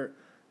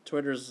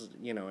Twitter's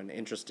an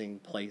interesting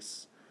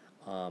place.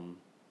 A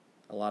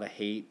lot of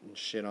hate and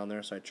shit on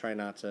there, so I try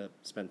not to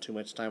spend too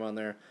much time on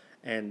there.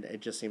 And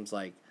it just seems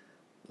like,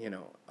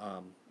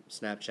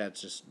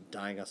 Snapchat's just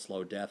dying a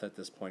slow death at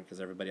this point because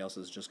everybody else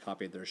has just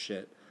copied their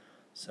shit.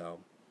 So.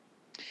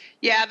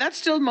 Yeah, that's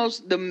still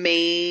the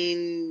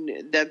main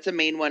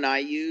one I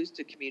use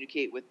to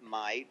communicate with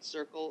my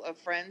circle of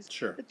friends.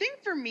 Sure. The thing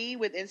for me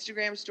with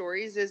Instagram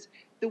stories is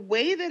the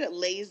way that it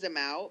lays them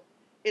out.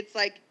 It's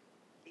like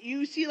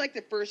you see like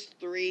the first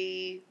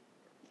 3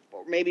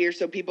 or maybe or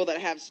so people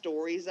that have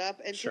stories up.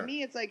 And sure. To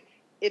me, it's like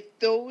if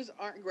those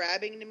aren't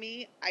grabbing to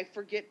me, I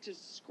forget to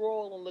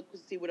scroll and look to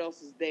see what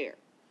else is there.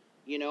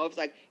 It's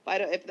like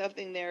if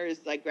nothing there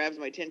is like grabs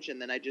my attention,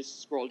 then I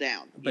just scroll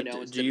down. But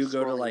do you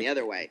go to the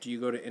other way? Do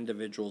you go to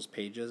individuals'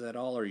 pages at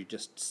all, or you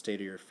just stay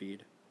to your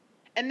feed?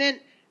 And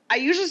then I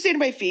usually stay to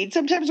my feed.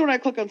 Sometimes when I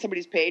click on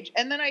somebody's page,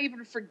 and then I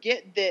even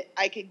forget that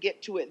I could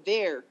get to it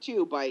there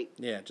too by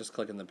just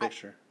clicking the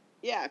picture.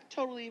 I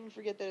totally even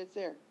forget that it's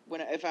there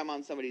if I'm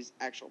on somebody's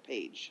actual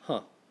page.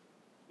 Huh?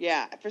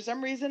 Yeah, for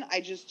some reason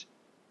I just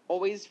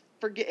always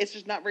forget. It's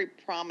just not very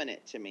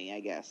prominent to me, I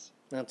guess.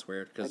 That's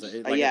weird because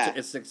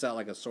it sticks out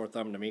like a sore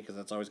thumb to me because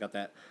it's always got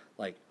that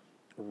like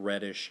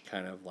reddish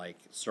kind of like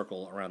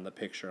circle around the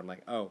picture. I'm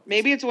like, oh.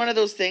 Maybe it's one of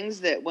those things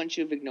that once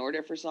you've ignored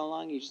it for so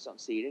long, you just don't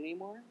see it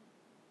anymore,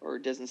 or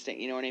it doesn't stand.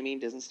 You know what I mean?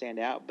 Doesn't stand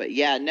out. But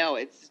yeah, no,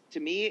 it's to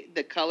me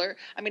the color.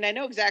 I mean, I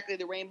know exactly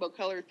the rainbow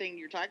color thing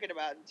you're talking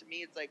about, and to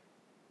me, it's like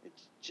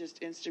it's just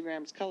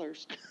Instagram's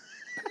colors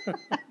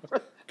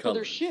for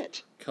their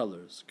shit.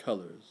 Colors.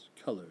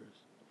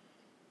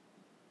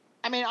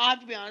 I mean, I'll have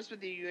to be honest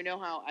with you. You know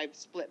how I've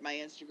split my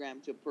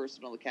Instagram to a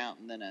personal account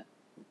and then a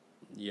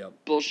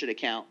bullshit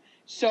account.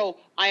 So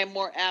I am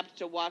more apt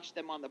to watch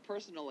them on the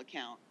personal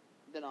account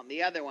than on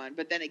the other one.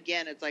 But then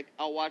again, it's like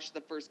I'll watch the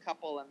first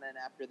couple and then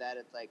after that,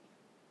 it's like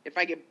if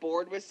I get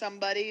bored with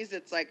somebody's,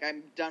 it's like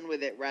I'm done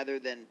with it rather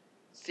than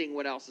seeing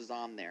what else is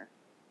on there.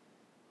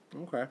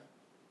 Okay.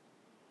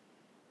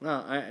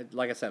 No,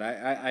 like I said,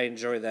 I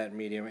enjoy that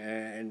medium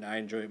and I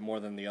enjoy it more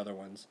than the other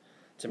ones.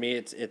 To me,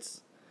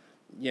 it's.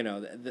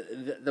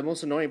 The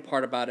most annoying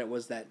part about it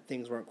was that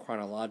things weren't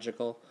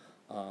chronological.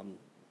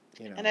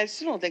 And I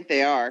still don't think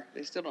they are.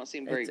 They still don't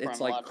seem very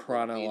chronological. It's like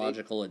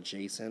chronological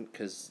adjacent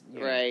because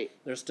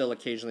there's still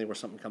occasionally where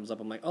something comes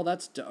up. I'm like,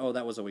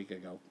 that was a week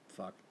ago.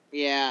 Fuck.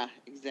 Yeah,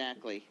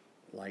 exactly.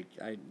 Like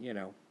I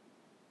don't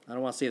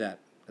want to see that.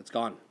 It's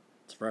gone.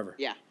 It's forever.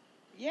 Yeah.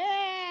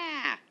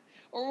 Yeah.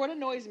 Or what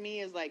annoys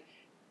me is like,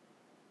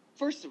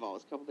 first of all,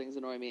 there's a couple things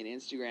annoy me on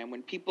Instagram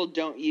when people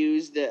don't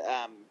use the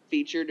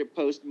feature to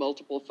post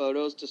multiple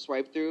photos to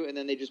swipe through, and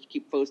then they just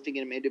keep posting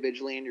them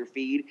individually in your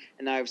feed.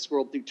 And now I've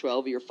scrolled through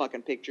 12 of your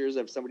fucking pictures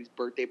of somebody's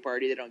birthday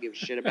party they don't give a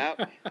shit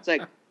about. It's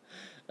like,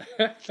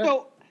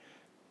 so,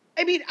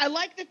 I mean, I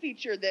like the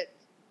feature that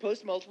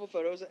posts multiple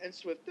photos and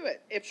swipe through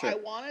it. If I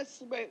want to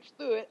swipe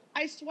through it,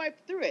 I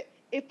swipe through it.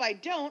 If I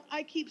don't,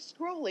 I keep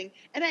scrolling,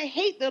 and I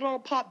hate that it'll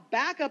pop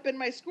back up in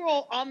my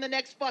scroll on the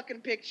next fucking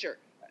picture.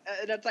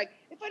 That's like,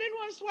 if I didn't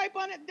want to swipe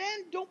on it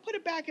then, don't put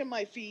it back in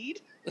my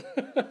feed.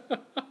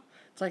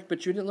 It's like,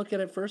 but you didn't look at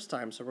it first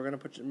time, so we're going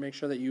to make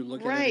sure that you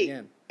look at it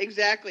again.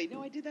 Exactly.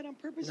 No, I did that on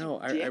purpose. No,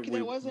 I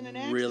wasn't an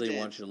accident. Really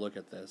want you to look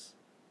at this.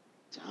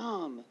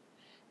 Dumb.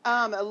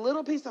 A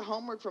little piece of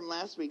homework from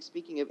last week,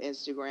 speaking of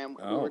Instagram.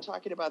 We were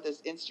talking about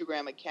this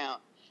Instagram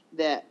account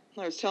that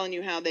I was telling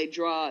you how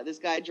this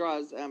guy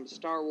draws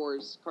Star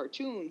Wars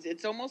cartoons.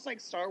 It's almost like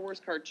Star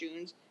Wars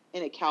cartoons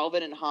in a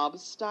Calvin and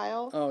Hobbes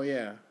style. Oh,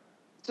 yeah.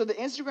 So the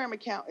Instagram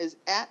account is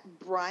at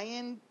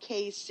Brian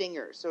K.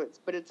 Singer.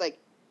 It's like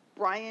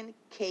Brian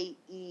Kesinger.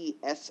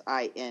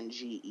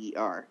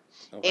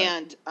 Okay.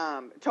 And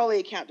totally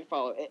account to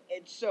follow.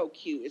 It's so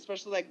cute,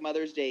 especially like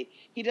Mother's Day.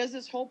 He does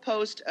this whole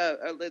post,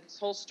 this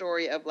whole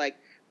story of like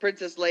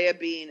Princess Leia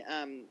being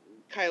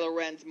Kylo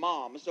Ren's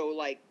mom. So,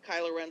 like,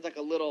 Kylo Ren's like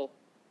a little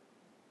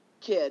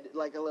kid,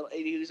 like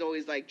he was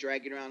always like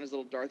dragging around his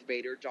little Darth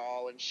Vader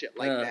doll and shit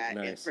like that.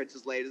 Nice. And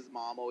Princess Leia's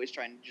mom always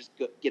trying to just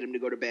get him to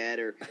go to bed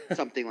or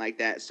something like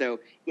that. So,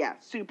 yeah,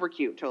 super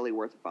cute. Totally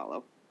worth a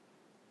follow.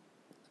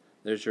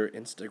 There's your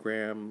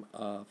Instagram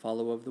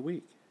follow of the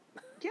week.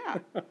 Yeah,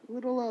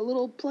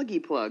 little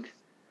pluggy plug.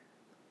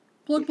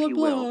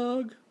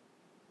 Plug.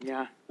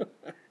 Yeah.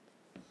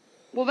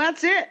 Well,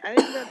 that's it. I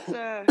think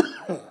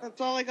that's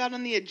all I got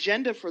on the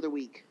agenda for the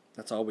week.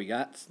 That's all we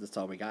got.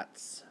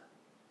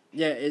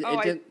 Yeah,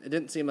 it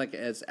didn't seem like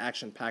as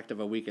action packed of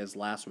a week as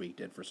last week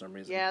did for some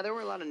reason. Yeah, there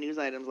were a lot of news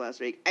items last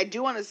week. I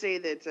do want to say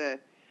that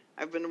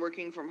I've been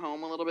working from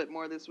home a little bit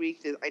more this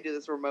week. I do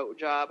this remote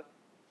job,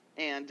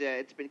 and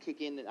it's been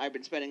kicking. I've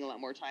been spending a lot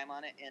more time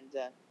on it,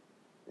 and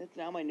that's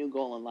now my new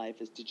goal in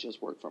life is to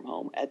just work from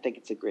home. I think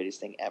it's the greatest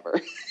thing ever.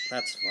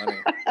 That's funny.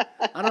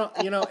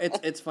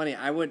 It's funny.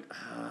 I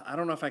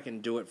don't know if I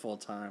can do it full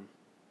time.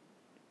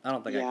 I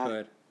don't think I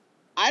could.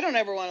 I don't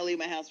ever want to leave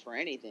my house for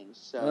anything,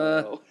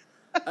 so.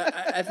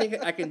 I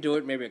think I can do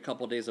it maybe a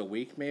couple days a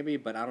week, maybe,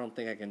 but I don't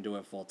think I can do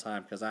it full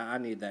time because I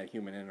need that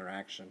human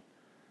interaction.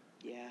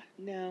 Yeah,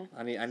 no.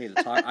 I need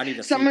to talk. I need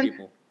to see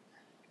people.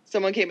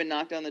 Someone came and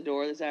knocked on the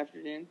door this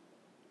afternoon.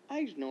 I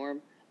ignore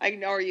them. I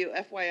ignore you.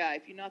 FYI,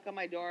 if you knock on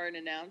my door and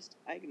announced,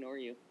 I ignore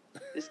you.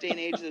 This day and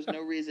age, there's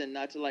no reason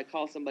not to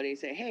call somebody and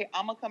say, "Hey,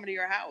 I'm gonna come to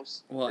your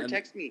house," or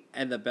text me.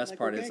 And the best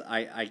part is,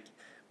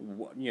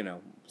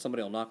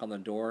 somebody will knock on the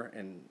door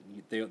and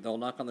they'll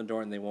knock on the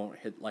door and they won't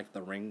hit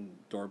the Ring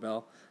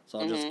doorbell. So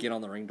I'll just get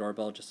on the Ring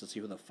doorbell just to see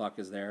who the fuck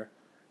is there,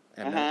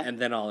 and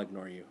then I'll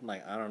ignore you. I'm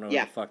like, I don't know who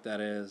the fuck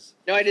that is.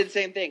 No, I did the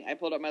same thing. I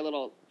pulled up my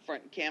little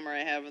front camera I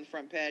have in the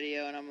front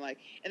patio, and I'm like,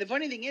 and the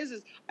funny thing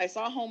is I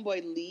saw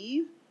homeboy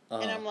leave,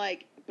 and I'm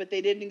like, but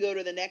they didn't go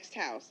to the next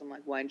house. I'm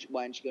like, why didn't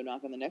you go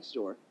knock on the next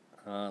door?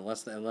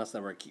 Unless they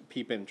were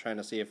peeping, trying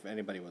to see if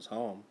anybody was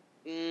home.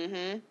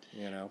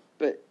 Mm-hmm.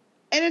 But.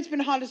 And it's been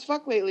hot as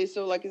fuck lately,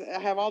 so I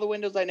have all the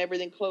windows and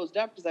everything closed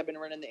up because I've been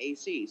running the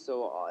AC.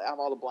 So I have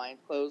all the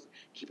blinds closed,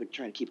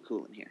 trying to keep it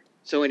cool in here.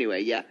 So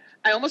anyway, yeah,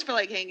 I almost felt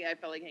like hanging a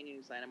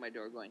sign on my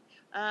door, going,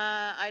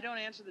 "I don't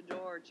answer the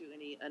door to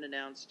any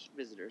unannounced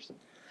visitors."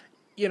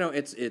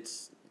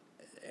 It's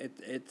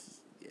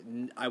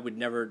I would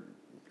never.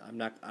 I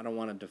don't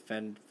want to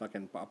defend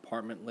fucking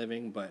apartment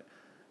living, but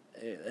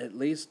at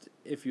least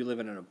if you live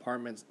in an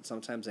apartment,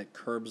 sometimes it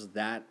curbs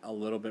that a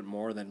little bit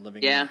more than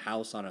living in a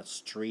house on a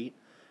street.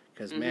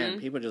 Because, man,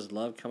 people just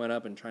love coming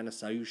up and trying to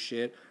sell you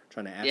shit,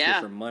 trying to ask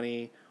you for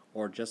money,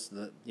 or just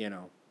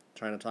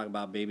trying to talk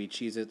about baby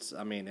Cheez-Its.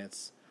 I mean,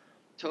 it's...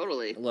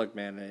 Totally. Look,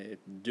 man,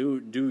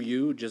 do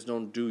you, just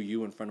don't do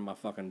you in front of my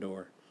fucking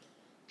door.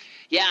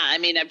 Yeah, I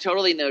mean, I've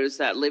totally noticed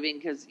that living,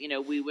 because,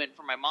 we went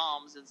for my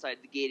mom's inside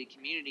the gated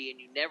community, and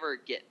you never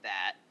get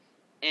that.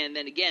 And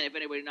then again, if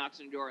anybody knocks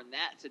on the door in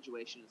that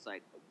situation, it's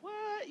like, what?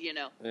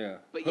 Yeah.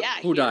 But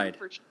yeah. Who died?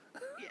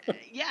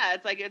 Yeah,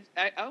 it's like,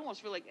 I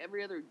almost feel like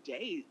every other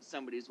day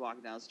somebody's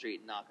walking down the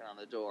street and knocking on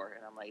the door.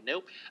 And I'm like,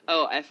 nope.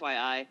 Oh,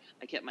 FYI,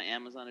 I kept my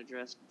Amazon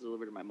address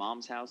delivered to my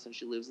mom's house and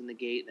she lives in the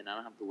gate. Then I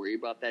don't have to worry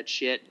about that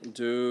shit.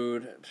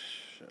 Dude,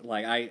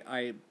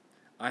 I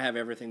have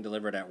everything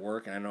delivered at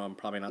work, and I know I'm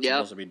probably not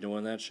supposed to be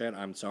doing that shit.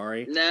 I'm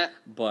sorry. Nah.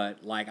 But,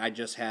 I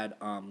just had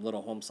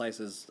Little Home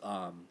Slice's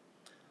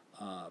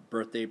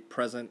birthday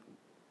present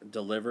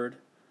delivered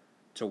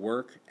to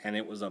work, and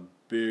it was a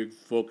big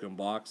fucking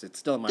box. It's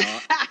still in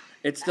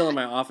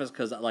my office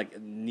because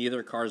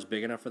neither car's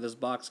big enough for this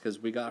box because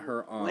we got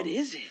her. What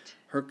is it?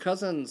 Her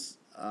cousins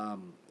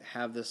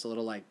have this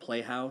little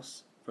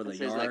playhouse for the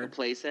yard. Like a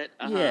play set.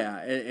 Yeah,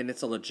 and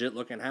it's a legit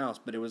looking house,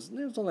 but it was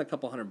only a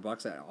couple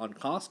 $100 on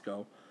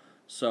Costco.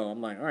 So I'm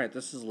like, all right,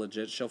 this is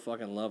legit. She'll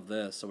fucking love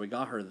this. So we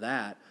got her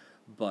that,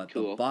 but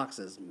the box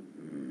is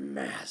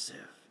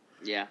massive.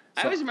 Yeah,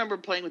 I always remember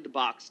playing with the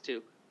box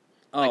too.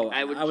 Oh,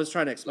 I was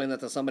trying to explain that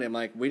to somebody. I'm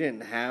like, we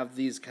didn't have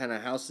these kind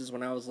of houses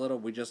when I was little.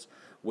 We just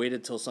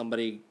waited till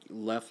somebody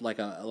left like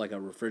a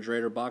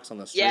refrigerator box on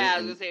the street. Yeah, I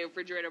was gonna say a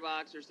refrigerator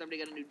box, or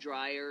somebody got a new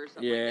dryer or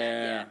something like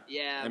that.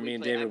 Yeah. And me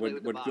and David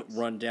would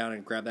run down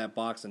and grab that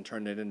box and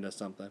turn it into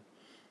something.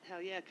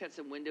 Hell yeah, cut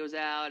some windows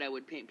out. I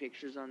would paint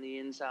pictures on the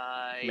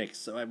inside.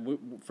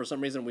 For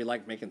some reason, we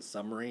like making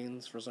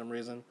submarines for some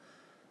reason.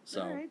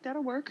 So, all right,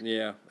 that'll work.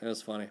 Yeah, it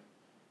was funny.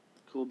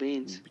 Cool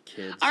beans.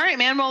 Kids. All right,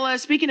 man. Well,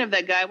 speaking of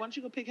that guy, why don't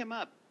you go pick him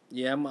up?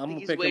 Yeah, I'm gonna pick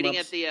him up.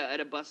 He's waiting at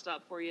a bus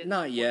stop for you.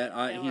 Not yet.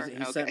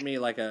 He sent me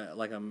like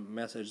a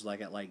message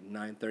at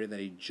 9:30 that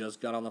he just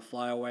got on the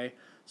flyaway.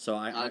 So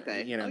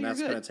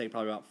that's gonna take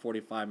probably about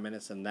 45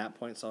 minutes in that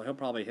point. So he'll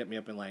probably hit me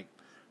up in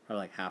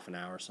probably half an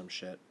hour or some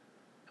shit.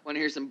 Want to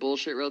hear some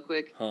bullshit real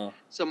quick? Huh.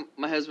 So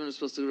my husband was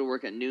supposed to go to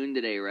work at noon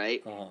today,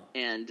 right? Uh-huh.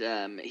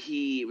 And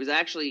he was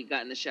actually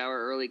got in the shower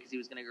early because he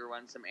was going to go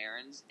run some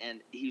errands.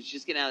 And he was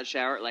just getting out of the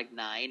shower at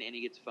 9, and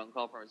he gets a phone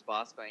call from his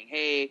boss going,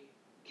 "Hey,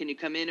 can you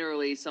come in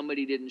early?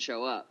 Somebody didn't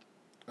show up."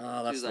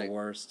 Oh, that's the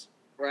worst.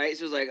 Right? So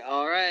he was like,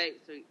 all right.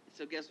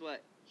 So guess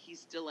what? he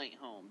still ain't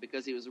home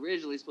because he was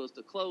originally supposed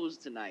to close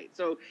tonight.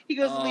 So he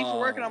goes to leave for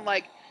work, and I'm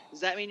like,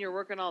 does that mean you're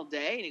working all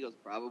day? And he goes,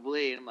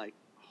 probably. And I'm like,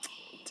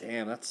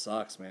 damn, that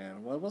sucks,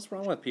 man. What's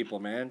wrong with people,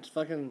 man? Just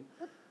fucking,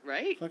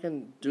 right?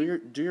 Fucking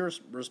do your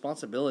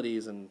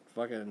responsibilities and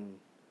fucking.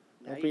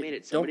 Now you made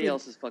it somebody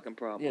else's fucking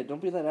problem. Yeah,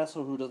 don't be that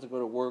asshole who doesn't go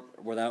to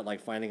work without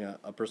like finding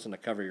a person to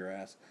cover your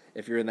ass.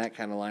 If you're in that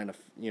kind of line of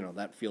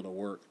that field of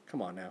work,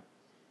 come on now.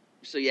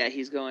 So yeah,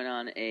 he's going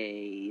on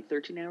a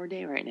 13-hour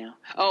day right now.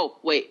 Oh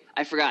wait,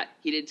 I forgot.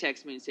 He did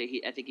text me and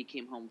say I think he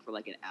came home for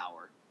like an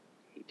hour.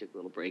 He took a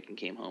little break and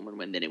came home,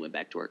 and then he went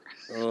back to work.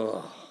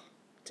 Oh,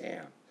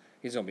 damn.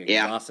 He's gonna be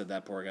exhausted.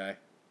 That poor guy.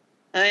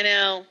 I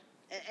know.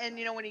 And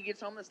when he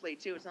gets home this late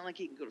too, it's not like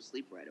he can go to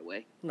sleep right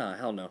away. Nah,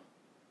 hell no.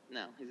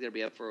 No, he's going to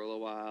be up for a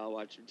little while,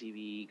 watch some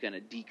TV, kind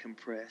of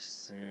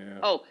decompress. Yeah.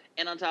 Oh,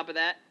 and on top of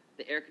that,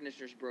 the air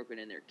conditioner's broken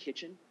in their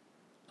kitchen.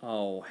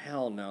 Oh,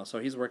 hell no. So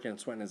he's working and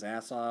sweating his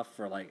ass off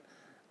for like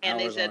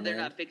and hours they said on they're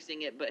end. not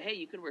fixing it, but hey,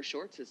 you can wear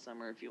shorts this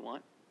summer if you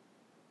want.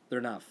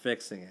 They're not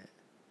fixing it.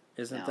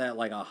 Isn't that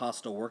like a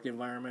hostile work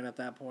environment at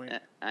that point?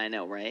 I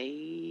know,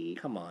 right?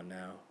 Come on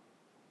now.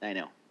 I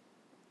know.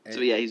 So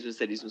yeah, he's been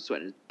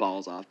sweating his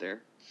balls off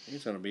there.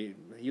 He's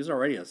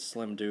already a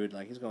slim dude.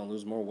 Like, he's going to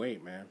lose more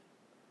weight, man.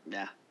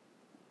 Yeah.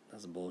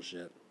 That's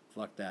bullshit.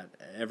 Fuck that.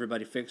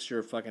 Everybody fix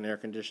your fucking air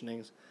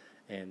conditionings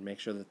and make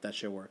sure that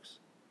shit works.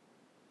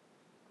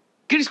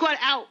 Goody Squad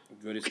out.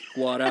 Goody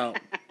Squad out.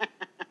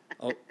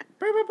 Oh.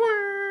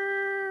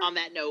 On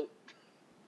that note.